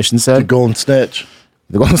Australian Commission said. The golden snitch.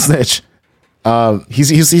 The golden snitch.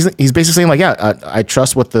 He's basically saying like, yeah, I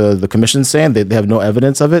trust what the commission's saying. They have no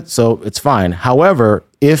evidence of it, so it's fine. However,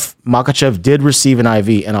 if Makhachev did receive an IV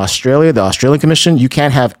in Australia, the Australian Commission, you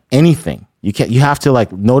can't have anything. You have to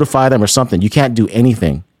like notify them or something. You can't do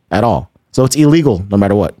anything at all. So it's illegal no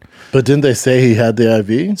matter what. But didn't they say he had the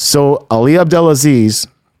IV? So Ali Abdelaziz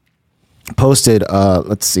posted,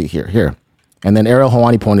 let's see here. And then Ariel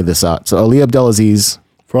Hawani pointed this out. So Ali Abdelaziz.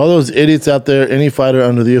 For all those idiots out there, any fighter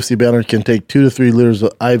under the UFC banner can take 2 to 3 liters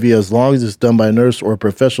of IV as long as it's done by a nurse or a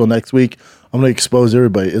professional next week. I'm going to expose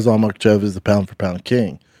everybody. Islam Makhachev is the pound-for-pound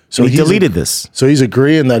king. So he deleted this. So he's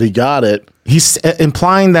agreeing that he got it. He's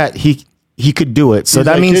implying that he could do it. So He's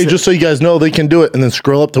that like, means... hey, just so you guys know, they can do it. And then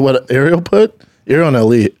scroll up to what Ariel put. Ariel and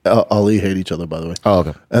Ali hate each other, by the way. Oh,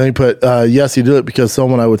 okay. And he put, yes, he did it because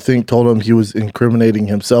someone I would think told him he was incriminating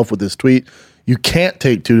himself with this tweet. You can't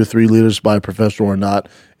take 2 to 3 liters by a professional or not.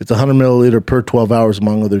 It's 100 milliliter per 12 hours,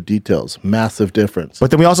 among other details. Massive difference.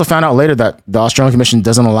 But then we also found out later that the Australian Commission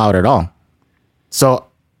doesn't allow it at all. So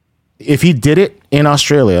if he did it in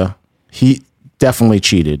Australia, he definitely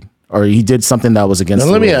cheated, or he did something that was against Now,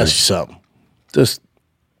 the let me rules. ask you something. Just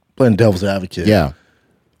playing devil's advocate. Yeah.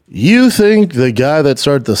 You think the guy that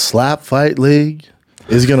started the Slap Fight League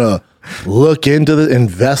is going to look into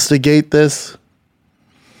investigate this?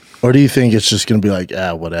 Or do you think it's just going to be like,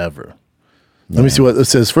 whatever? Let me see what it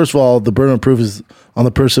says. First of all, the burden of proof is on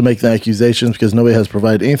the person making the accusations because nobody has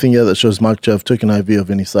provided anything yet that shows Makhachev took an IV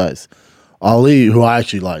of any size. Ali, who I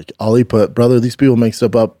actually like, Ali put, brother, these people make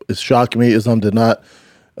stuff up. It's shocking me. Islam did not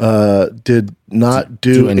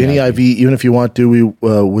do any IV. Even if you want to, we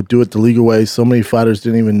would do it the legal way. So many fighters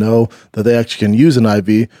didn't even know that they actually can use an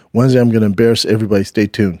IV. Wednesday, I'm going to embarrass everybody. Stay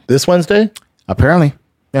tuned. This Wednesday? Apparently.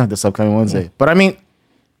 Yeah, this upcoming Wednesday. But I mean,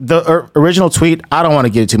 the original tweet, I don't want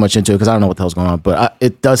to get too much into it because I don't know what the hell's going on. But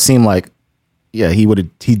it does seem like, yeah, he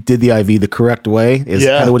did the IV the correct way. Is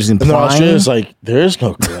kind of what he's implying. And Australia's like, there is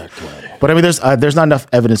no correct way. But I mean, there's not enough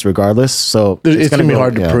evidence regardless. So It's going to be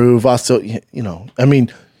hard to prove. Also, I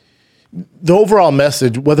mean, the overall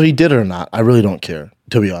message, whether he did it or not, I really don't care,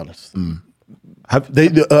 to be honest.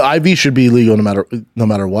 The IV should be legal no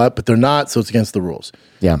matter what, but they're not, so it's against the rules.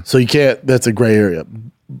 Yeah. So you can't. That's a gray area.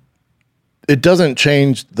 It doesn't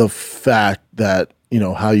change the fact that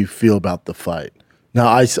how you feel about the fight. Now,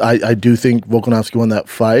 I do think Volkanovski won that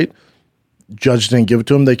fight. Judge didn't give it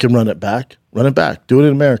to him. They can run it back. Run it back. Do it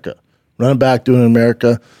in America. Run it back. Do it in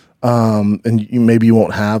America. And maybe you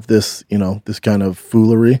won't have this this kind of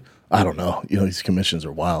foolery. I don't know. These commissions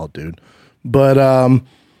are wild, dude. But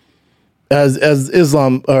as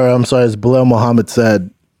Bilal Muhammad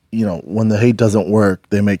said, when the hate doesn't work,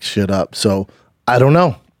 they make shit up. So I don't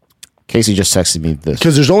know. Casey just texted me this.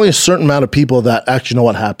 Because there's only a certain amount of people that actually know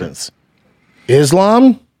what happens.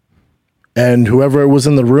 Islam and whoever was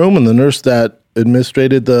in the room and the nurse that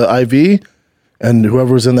administrated the IV and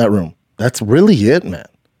whoever was in that room. That's really it, man.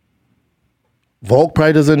 Volk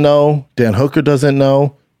probably doesn't know. Dan Hooker doesn't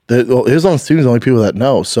know. Islam's team is the only people that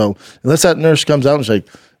know. So unless that nurse comes out and she's like,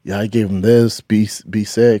 yeah, I gave him this,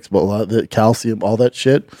 B6, but a lot of the calcium, all that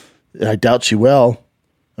shit, I doubt she will.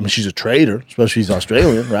 I mean, she's a traitor, especially she's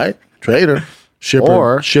Australian, right? Traitor. Ship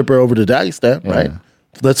her over to Dagestan, right?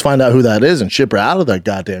 Let's find out who that is and ship her out of that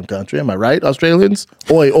goddamn country. Am I right, Australians?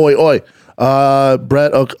 Oi, oi, oi.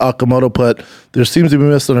 Brett Okamoto put, there seems to be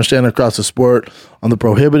misunderstanding across the sport on the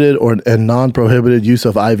prohibited and non-prohibited use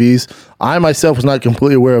of IVs. I myself was not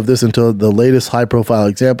completely aware of this until the latest high-profile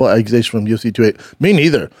accusation from UFC 288. Me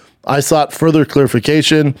neither. I sought further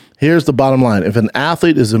clarification. Here's the bottom line. If an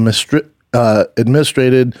athlete is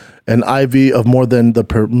administered an IV of more than the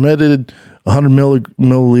permitted 100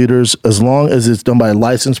 milliliters, as long as it's done by a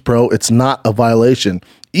licensed pro, it's not a violation.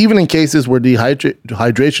 Even in cases where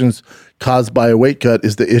dehydration caused by a weight cut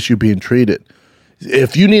is the issue being treated.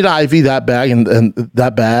 If you need an IV that bad and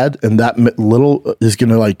that bad and that little is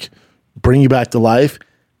going to like bring you back to life,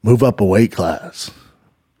 move up a weight class.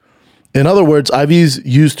 In other words, IVs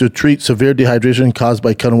used to treat severe dehydration caused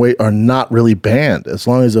by cutting weight are not really banned as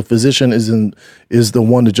long as a physician is the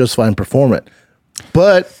one to justify and perform it.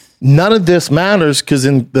 But none of this matters because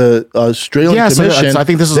in the Australian Commission, so I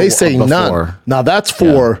think this is they say before. none. Now that's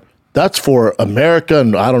for America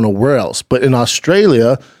and I don't know where else. But in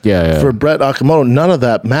Australia, for Brett Okamoto, none of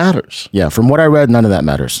that matters. Yeah, from what I read, none of that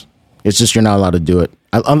matters. It's just you're not allowed to do it.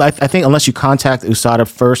 I think unless you contact USADA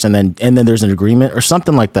first and then there's an agreement or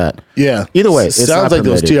something like that. Yeah. Either way, it sounds like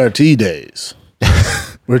those TRT days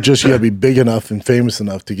where just you got to be big enough and famous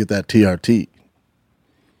enough to get that TRT.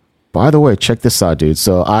 By the way, check this out, dude.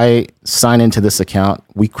 So I signed into this account.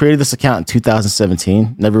 We created this account in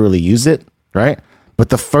 2017. Never really used it, right? But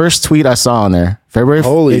the first tweet I saw on there, February.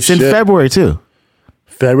 Holy it's shit. in February too.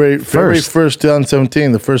 February 1st,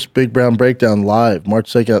 2017, the first Big Brown Breakdown live,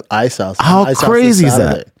 March 2nd at Ice House. How Ice crazy House is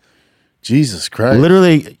that? Jesus Christ.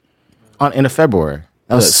 Literally in a February.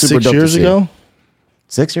 That was super 6 dope years to see. ago?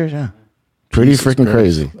 6 years, yeah. Pretty Jesus freaking Christ.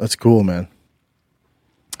 crazy. That's cool, man.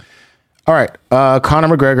 All right.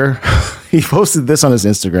 Conor McGregor, he posted this on his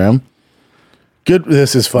Instagram. Good.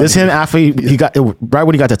 This is funny. This him after he got, right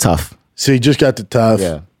when he got to Tough. So he just got to Tough.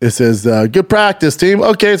 Yeah. It says, good practice, team.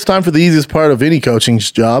 Okay, it's time for the easiest part of any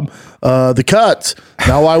coaching's job, the cuts.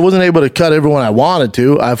 Now, I wasn't able to cut everyone I wanted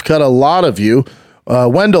to. I've cut a lot of you.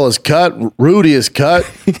 Wendell is cut. Rudy is cut.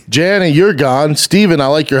 Janny, you're gone. Steven, I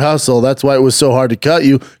like your hustle. That's why it was so hard to cut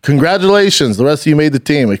you. Congratulations. The rest of you made the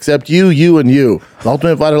team, except you, and you. The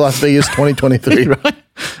Ultimate Fighter Las Vegas 2023. Right?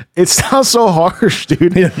 It sounds so harsh,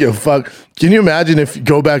 dude. Yo, fuck. Can you imagine if you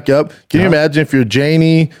go back up? Can you imagine if you're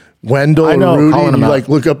Janie, Wendell, I know, or Rudy, calling and him you out. like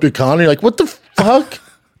look up to Connor, you're like, what the fuck?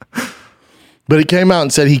 But he came out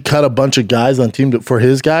and said he cut a bunch of guys on team for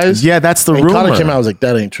his guys. Yeah, that's the and rumor. Connor came out and was like,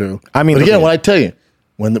 that ain't true. I mean, but again, okay. what I tell you,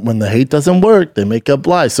 when the hate doesn't work, they make up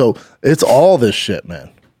lies. So it's all this shit,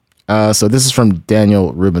 man. So this is from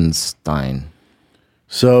Daniel Rubenstein.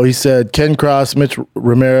 So he said Ken Cross, Mitch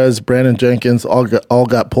Ramirez, Brandon Jenkins all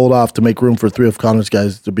got pulled off to make room for three of Connor's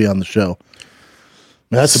guys to be on the show.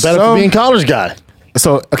 Man, that's the benefit of being Connor's guy.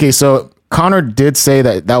 So Connor did say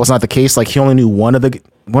that was not the case. Like he only knew one of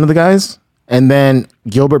the guys, and then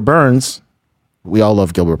Gilbert Burns, we all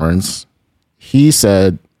love Gilbert Burns. He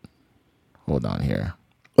said, "Hold on here."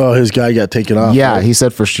 Oh, his guy got taken off. Yeah, right? he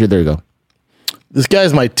said for sure. There you go. This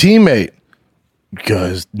guy's my teammate.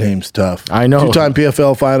 Guy's name's tough. I know. 2-time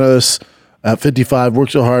PFL finalist at 55.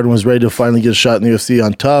 Worked so hard and was ready to finally get a shot in the UFC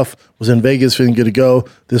on Tough. Was in Vegas feeling good to go.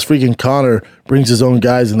 This freaking Connor brings his own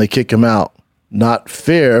guys and they kick him out. Not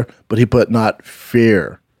fair, but he put not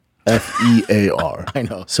fear. Fear. I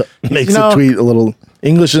know. So makes the tweet a little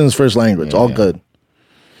English in his first language. All good.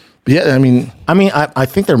 But yeah, I mean, I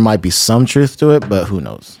think there might be some truth to it, but who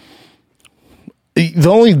knows? the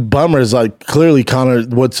only bummer is like clearly Connor.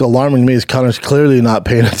 What's alarming me is Connor's clearly not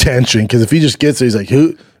paying attention because if he just gets there, he's like,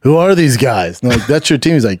 "Who are these guys?" And like, that's your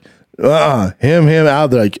team. He's like, him out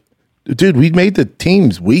there. Like, dude, we made the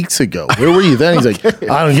teams weeks ago. Where were you then? He's like,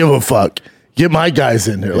 I don't give a fuck. Get my guys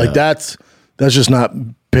in there. Like that's just not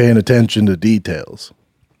paying attention to details.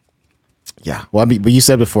 Yeah. Well, but you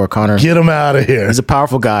said before, Connor. Get him out of here. He's a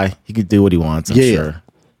powerful guy. He could do what he wants. I'm sure.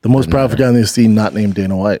 The most powerful guy in the scene, not named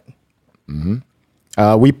Dana White.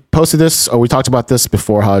 Mm-hmm. We posted this, or we talked about this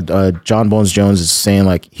before, how John Bones Jones is saying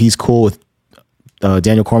like he's cool with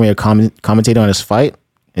Daniel Cormier commentating on his fight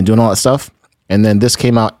and doing all that stuff. And then this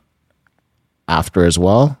came out after as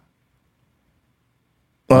well.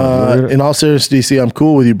 In all seriousness, DC, I'm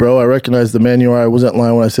cool with you, bro. I recognize the man you are. I wasn't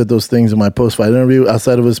lying when I said those things in my post-fight interview.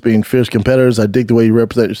 Outside of us being fierce competitors, I dig the way you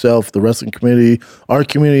represent yourself, the wrestling community,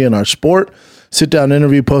 and our sport. Sit-down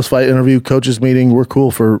interview, post-fight interview, coaches meeting. We're cool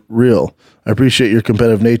for real. I appreciate your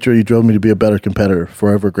competitive nature. You drove me to be a better competitor.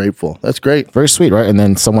 Forever grateful. That's great. Very sweet, right? And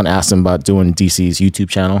then someone asked him about doing DC's YouTube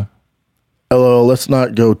channel. Hello, let's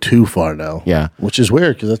not go too far now. Yeah. Which is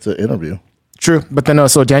weird because that's an interview. True. But then,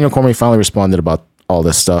 so Daniel Cormier finally responded about all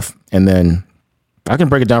this stuff. And then I can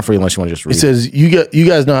break it down for you unless you want to just read it. Says, you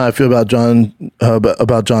guys know how I feel about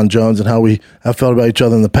John Jones and how we have felt about each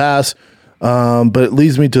other in the past. But it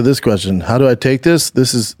leads me to this question. How do I take this?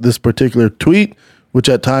 This particular tweet, which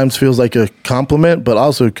at times feels like a compliment, but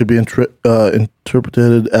also could be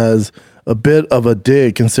interpreted as a bit of a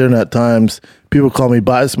dig, considering at times people call me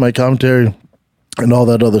biased in my commentary and all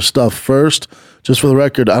that other stuff. First, just for the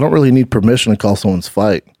record, I don't really need permission to call someone's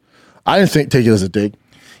fight. I didn't take it as a dig.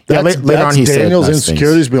 Later on he said Daniel's nice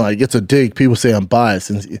insecurities being like, it's a dig. People say I'm biased.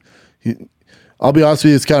 And I'll be honest with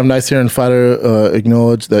you, it's kind of nice hearing Fighter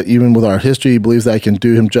acknowledge that even with our history, he believes that I can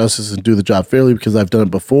do him justice and do the job fairly because I've done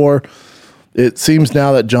it before. It seems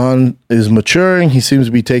now that John is maturing. He seems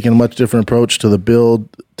to be taking a much different approach to the build,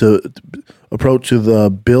 to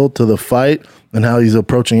the fight, and how he's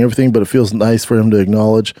approaching everything. But it feels nice for him to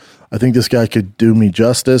acknowledge, I think this guy could do me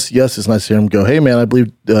justice. Yes, it's nice to hear him go, hey man, I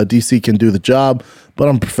believe DC can do the job, but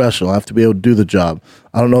I'm professional. I have to be able to do the job.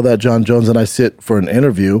 I don't know that John Jones and I sit for an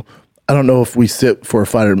interview. I don't know if we sit for a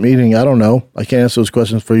fighter meeting. I don't know. I can't answer those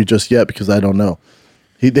questions for you just yet because I don't know.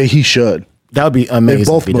 He should. That would be amazing. They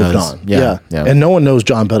both if he moved does. on. Yeah. And no one knows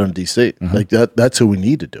John better than DC. Like that's who we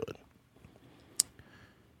need to do it.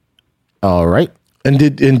 All right. And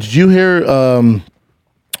did you hear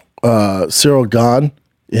Cyril Gahn?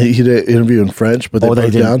 He did an interview in French, but they broke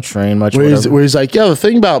didn't down. train much. Where he's like, yeah, the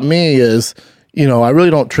thing about me is, I really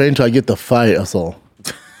don't train until I get the fight. I was all,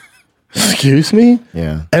 excuse me?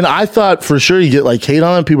 Yeah. And I thought for sure you get like hate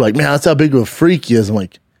on him. People are like, man, that's how big of a freak he is. I'm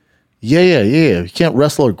like, yeah. You can't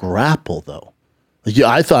wrestle or grapple though. Like,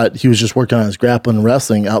 I thought he was just working on his grappling and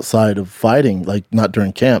wrestling outside of fighting, like not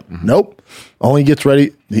during camp. Nope. Only gets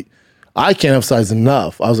ready. I can't emphasize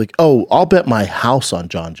enough. I was like, oh, I'll bet my house on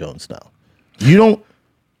John Jones now. You don't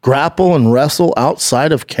grapple and wrestle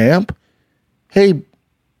outside of camp? Hey,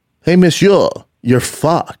 monsieur, you're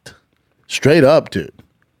fucked. Straight up, dude.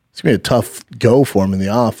 It's going to be a tough go for him in the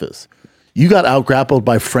office. You got out-grappled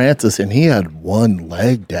by Francis, and he had one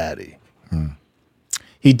leg, daddy.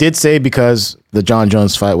 He did say because the John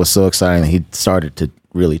Jones fight was so exciting that he started to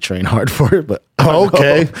really train hard for it. But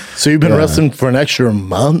okay. So you've been wrestling for an extra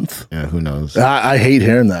month? Yeah, who knows? I hate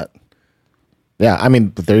hearing that. Yeah, I mean,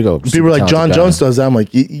 but there you go. People are like, John Jones does that. I'm like,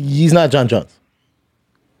 he's not John Jones.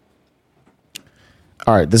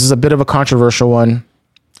 All right, this is a bit of a controversial one.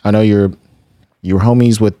 I know you were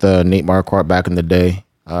homies with Nate Marquardt back in the day.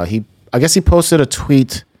 I guess he posted a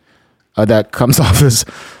tweet that comes off as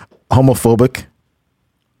homophobic.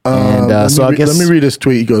 And let me read his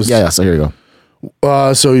tweet. He goes, yeah. So here you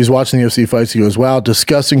go. So he's watching the UFC fights. He goes, wow,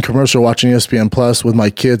 disgusting commercial watching ESPN Plus with my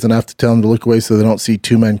kids, and I have to tell them to look away so they don't see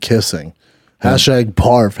two men kissing. Hashtag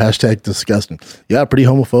barf. Hashtag disgusting. Yeah, pretty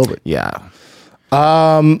homophobic. Yeah.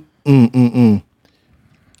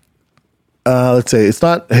 Let's say it's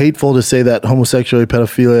not hateful to say that homosexuality,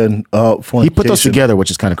 pedophilia, and fornication. He put those together, which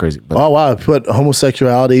is kind of crazy. But. Oh wow! Put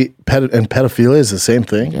homosexuality and pedophilia is the same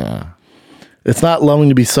thing. Yeah. It's not loving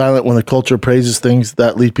to be silent when the culture praises things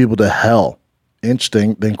that lead people to hell.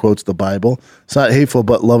 Interesting. Then quotes the Bible. It's not hateful,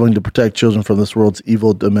 but loving to protect children from this world's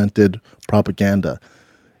evil, demented propaganda.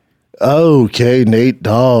 Okay, Nate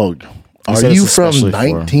Dogg. Are you from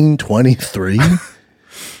 1923?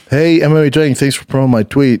 Hey, MMA Trading, thanks for promoting my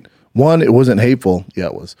tweet. 1, it wasn't hateful. Yeah,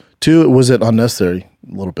 it was. 2, it wasn't unnecessary.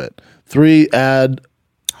 A little bit. 3, add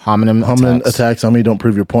homonym attacks on me. Don't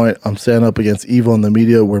prove your point. I'm standing up against evil in the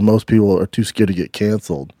media where most people are too scared to get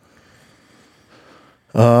canceled.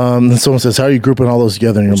 And someone says, how are you grouping all those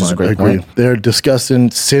together in your mind? I agree. They're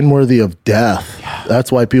disgusting, sin worthy of death. Yeah.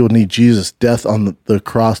 That's why people need Jesus' death on the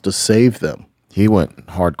cross to save them. He went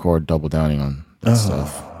hardcore double downing on that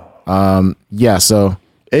stuff. Yeah, so.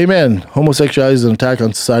 Amen. Homosexuality is an attack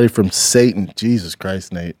on society from Satan. Jesus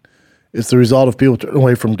Christ, Nate. It's the result of people turning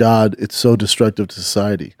away from God. It's so destructive to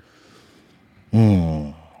society.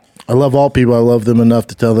 I love all people. I love them enough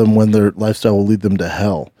to tell them when their lifestyle will lead them to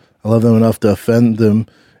hell. I love them enough to offend them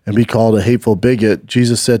and be called a hateful bigot.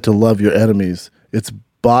 Jesus said to love your enemies. It's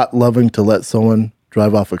bot loving to let someone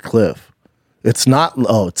drive off a cliff. It's not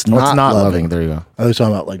loving. There you go. I was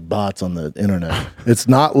talking about like bots on the internet. It's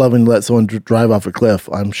not loving to let someone drive off a cliff.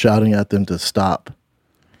 I'm shouting at them to stop.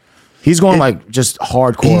 He's going like just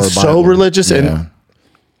hardcore. He's so religious and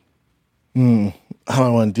how do I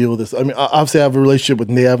want to deal with this? I mean, obviously I have a relationship with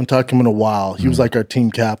Nate. I haven't talked to him in a while. He was like our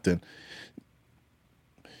team captain.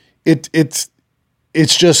 It's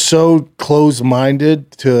just so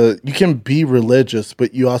closed-minded to, you can be religious,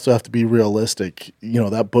 but you also have to be realistic. You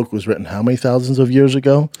know, that book was written how many thousands of years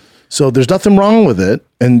ago? So there's nothing wrong with it.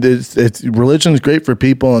 And religion is great for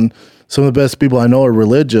people, and some of the best people I know are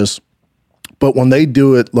religious. But when they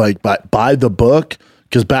do it like by the book,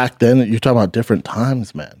 because back then you're talking about different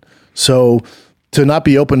times, man. So to not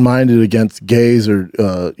be open-minded against gays or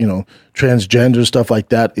transgender stuff like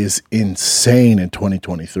that is insane in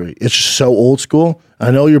 2023. It's just so old school.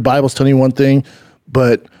 I know your Bible's telling you one thing,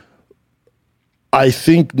 but I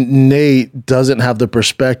think Nate doesn't have the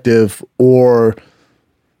perspective or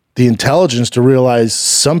the intelligence to realize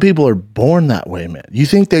some people are born that way, man. You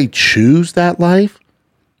think they choose that life?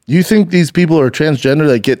 You think these people are transgender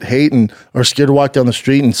that get hate and are scared to walk down the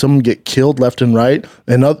street and someone get killed left and right?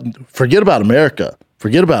 And forget about America.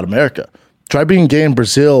 Forget about America. Try being gay in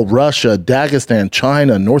Brazil, Russia, Dagestan,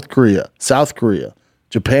 China, North Korea, South Korea,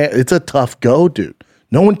 Japan. It's a tough go, dude.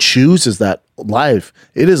 No one chooses that life.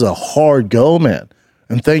 It is a hard go, man.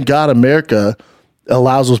 And thank God America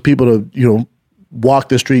allows those people to, walk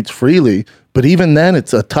the streets freely. But even then,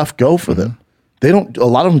 it's a tough go for them. A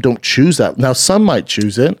lot of them don't choose that. Now, some might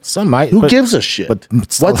choose it. Some might. Who gives a shit? But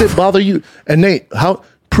what's it bother you? And Nate,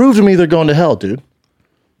 prove to me they're going to hell, dude.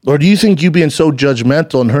 Or do you think you being so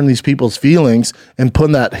judgmental and hurting these people's feelings and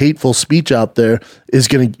putting that hateful speech out there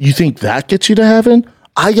you think that gets you to heaven?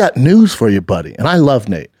 I got news for you, buddy. And I love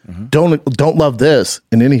Nate. Don't love this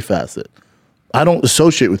in any facet. I don't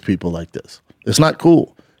associate with people like this. It's not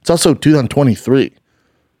cool. It's also 2023.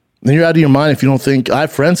 Then you're out of your mind if you don't think. I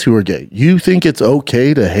have friends who are gay. You think it's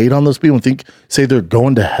okay to hate on those people and say they're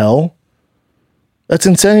going to hell? That's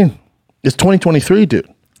insane. It's 2023,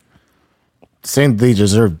 dude. Saying they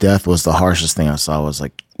deserve death was the harshest thing I saw. Was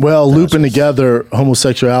like, well, looping together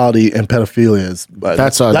homosexuality and pedophilia is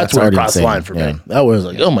that's where I crossed the line for me. That was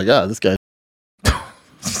like, oh my God, this guy.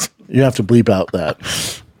 You have to bleep out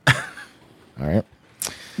that. All right.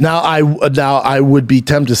 Now I would be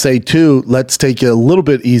tempted to say too, let's take it a little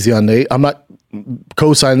bit easy on Nate. I'm not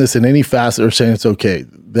co-signing this in any facet or saying it's okay.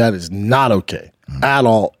 That is not okay at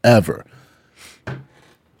all, ever.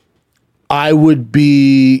 I would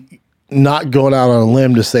be not going out on a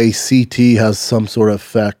limb to say CT has some sort of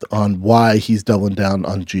effect on why he's doubling down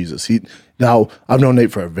on Jesus. Now, I've known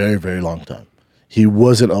Nate for a very, very long time. He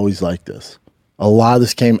wasn't always like this. A lot of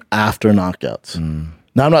this came after knockouts.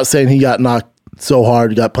 Now, I'm not saying he got knocked so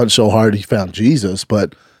hard, got punched so hard he found Jesus,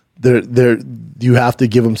 but you have to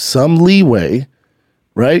give him some leeway,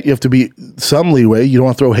 right? You have to be some leeway. You don't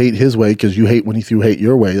want to throw hate his way because you hate when he threw hate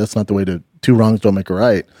your way. That's not the way to. Two wrongs don't make a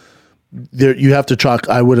right. You have to chalk,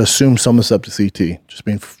 I would assume, some of this up to CT. Just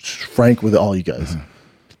being frank with all you guys.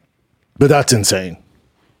 But that's insane.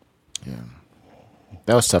 Yeah.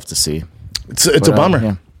 That was tough to see. It's a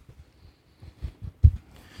bummer.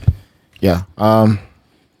 Yeah.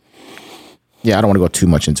 Yeah, I don't want to go too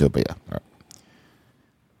much into it, but yeah. All right.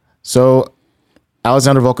 So,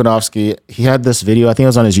 Alexander Volkanovski, he had this video, I think it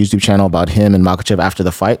was on his YouTube channel, about him and Makhachev after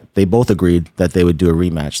the fight. They both agreed that they would do a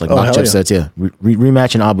rematch. Like Makhachev said,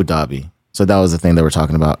 rematch in Abu Dhabi. So that was the thing they were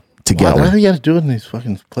talking about together. Why do you got to do it in these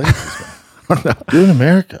fucking places, man? Do it in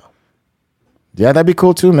America. Yeah, that'd be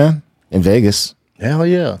cool too, man. In Vegas. Hell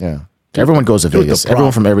yeah. Yeah. Everyone goes to Vegas.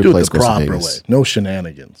 Everyone from every place goes to Vegas. Way. No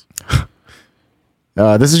shenanigans.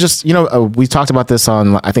 This is just, we talked about this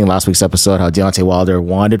on, I think, last week's episode, how Deontay Wilder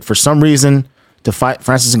wanted, for some reason, to fight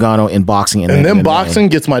Francis Ngannou in boxing. And then boxing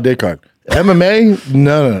gets my dick hard. MMA,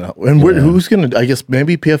 no. And who's going to, I guess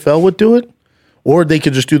maybe PFL would do it? Or they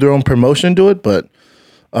could just do their own promotion and do it. But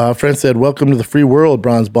friend said, welcome to the free world,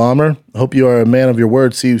 Bronze Bomber. I hope you are a man of your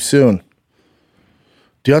word. See you soon.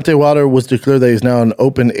 Deontay Wilder was declared that he's now an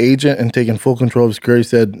open agent and taking full control of his career. He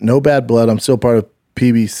said, no bad blood. I'm still part of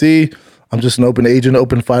PBC. I'm just an open agent,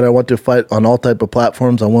 open fighter. I want to fight on all type of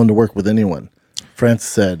platforms. I'm willing to work with anyone. France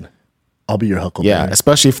said, I'll be your Huckleberry. Yeah,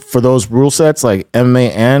 especially for those rule sets like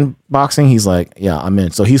MMA and boxing. He's like, yeah, I'm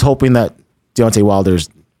in. So he's hoping that Deontay Wilder's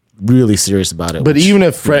really serious about it. But even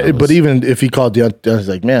if he called Deontay, he's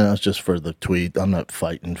like, man, that's just for the tweet. I'm not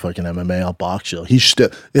fighting fucking MMA. I'll box you.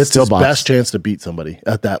 It's his best chance to beat somebody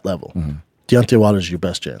at that level. Deontay Wilder's your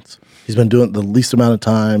best chance. He's been doing it the least amount of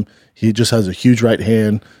time. He just has a huge right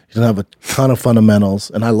hand. He doesn't have a ton of fundamentals,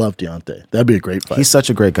 and I love Deontay. That'd be a great fight. He's such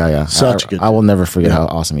a great guy, yeah. Such a good guy. I will never forget how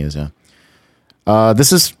awesome he is, yeah.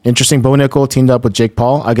 This is interesting. Bo Nickel teamed up with Jake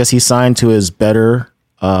Paul. I guess he signed to his better,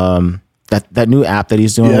 that new app that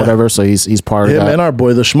he's doing, whatever. So he's part of that. And our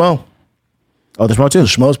boy, the Schmo. Oh, the Schmo too? The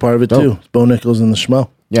Schmo's part of it too. Bo Nickel's in the Schmo.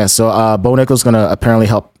 Yeah, so Bo Nickel's going to apparently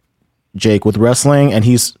help Jake with wrestling, and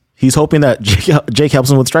he's hoping that Jake helps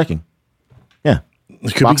him with striking. Yeah.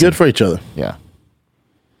 It could be good for each other. Yeah.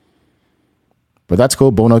 But that's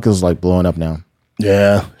cool. Bo Nickel's like blowing up now.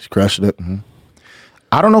 Yeah, he's crushing it.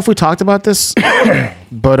 I don't know if we talked about this,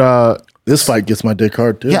 but this fight gets my dick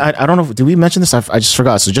hard too. Yeah, I don't know. Did we mention this? I just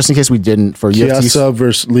forgot. So just in case we didn't, for UFC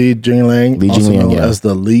versus Li Jingliang, also known as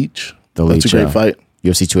the Leech. That's a great fight.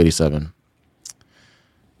 UFC 287.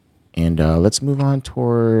 And let's move on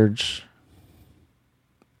towards.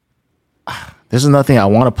 There's another thing I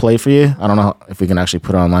want to play for you. I don't know if we can actually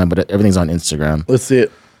put it online, but everything's on Instagram. Let's see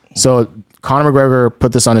it. So Conor McGregor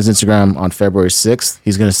put this on his Instagram on February 6th.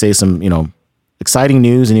 He's going to say some, exciting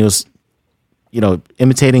news, and he was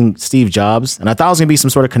imitating Steve Jobs, and I thought it was gonna be some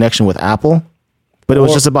sort of connection with Apple, but it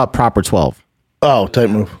was just about Proper 12. Oh, tight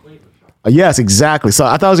move. Yes, exactly. So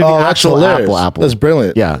I thought it was gonna be that's actual hilarious. Apple. That's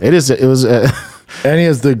brilliant. Yeah, it is. It was. And he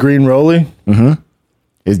has the green Rolly. Do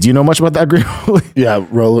you know much about that green Rolly? Yeah,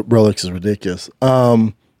 Rolex is ridiculous.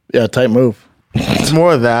 Yeah, tight move. It's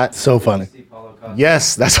more of that. So funny.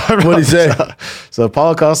 Yes, that's what What'd he say? So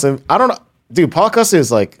Paulo Costa, I don't know, dude. Paulo Costa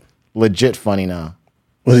is like legit funny now.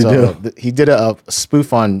 What'd he do? He did a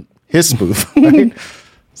spoof on his spoof. Right?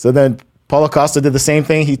 So then Paulo Costa did the same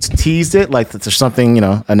thing. He teased it like there's something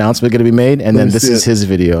announcement going to be made, and then this is his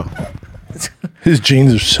video. His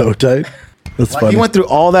jeans are so tight. That's funny. He went through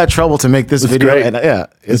all that trouble to make this video, great. and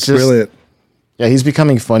it's just brilliant. Yeah, he's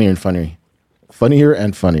becoming funnier and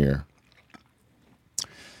funnier.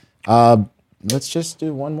 Let's just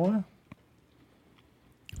do one more.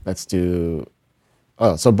 Let's do.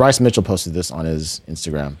 Oh, so Bryce Mitchell posted this on his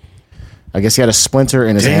Instagram. I guess he had a splinter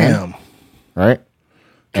in his hand, right?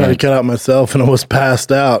 Tried to cut out myself and almost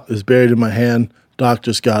passed out. It was buried in my hand. Doc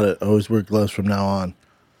just got it. I always wear gloves from now on.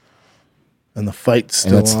 And the fight's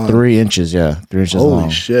still and it's on. 3 inches, 3 inches long.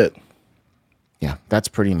 Holy shit. Yeah, that's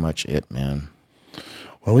pretty much it, man.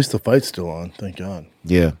 Well, at least the fight's still on. Thank God.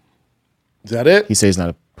 Yeah. Is that it? He says he's not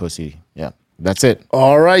a pussy. Yeah, that's it.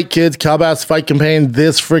 All right, kids. Cowbats Fight Campaign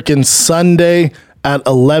this freaking Sunday at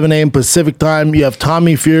 11 a.m. Pacific time. You have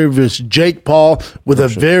Tommy Fury versus Jake Paul with a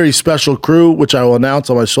very special crew, which I will announce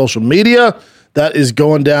on my social media. That is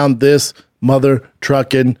going down this mother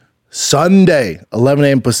trucking Sunday, 11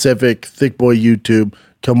 a.m. Pacific. Thick Boy YouTube.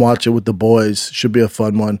 Come watch it with the boys. Should be a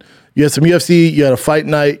fun one. You had some UFC. You had a fight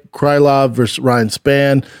night. Krylov versus Ryan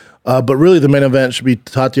Spann. But really, the main event should be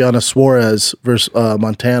Tatiana Suarez versus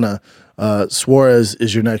Montana. Suarez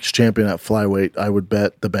is your next champion at flyweight. I would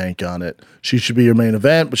bet the bank on it. She should be your main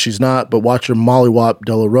event, but she's not. But watch her mollywop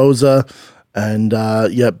De La Rosa. And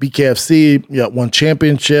BKFC, you got one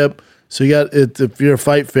championship. So you got it. If you're a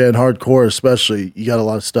fight fan, hardcore especially, you got a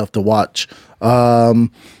lot of stuff to watch.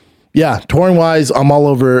 Touring wise, I'm all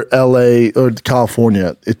over LA or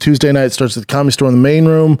California. Tuesday night starts at the Comedy Store in the main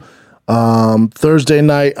room. Thursday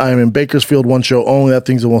night, I'm in Bakersfield, one show only. That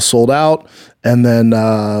thing's almost sold out. And then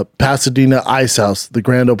Pasadena Ice House, the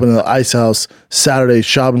grand opening of the Ice House, Saturday,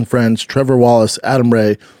 Schaub and Friends, Trevor Wallace, Adam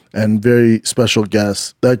Ray, and very special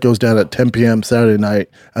guests. That goes down at 10 p.m. Saturday night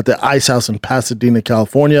at the Ice House in Pasadena,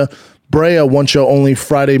 California. Brea, one show only,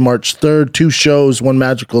 Friday, March 3rd, 2 shows, one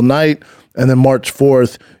magical night. And then March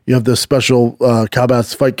 4th, you have the special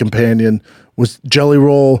Cowbats Fight Companion with Jelly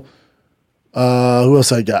Roll. Who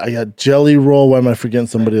else I got? I got Jelly Roll. Why am I forgetting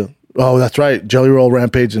somebody? Oh, that's right. Jelly Roll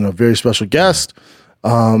Rampage and a very special guest.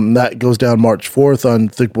 That goes down March 4th on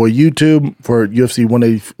Thick Boy YouTube for UFC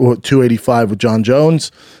 285 with John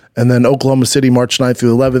Jones. And then Oklahoma City, March 9th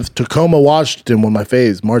through the 11th. Tacoma, Washington, one of my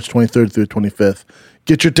faves, March 23rd through 25th.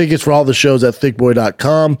 Get your tickets for all the shows at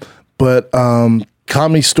thickboy.com. But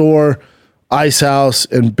Comedy Store, Ice House,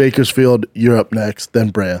 and Bakersfield, you're up next, then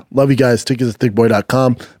Brea. Love you guys. Tickets at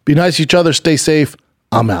thickboy.com. Be nice to each other. Stay safe.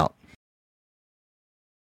 I'm out.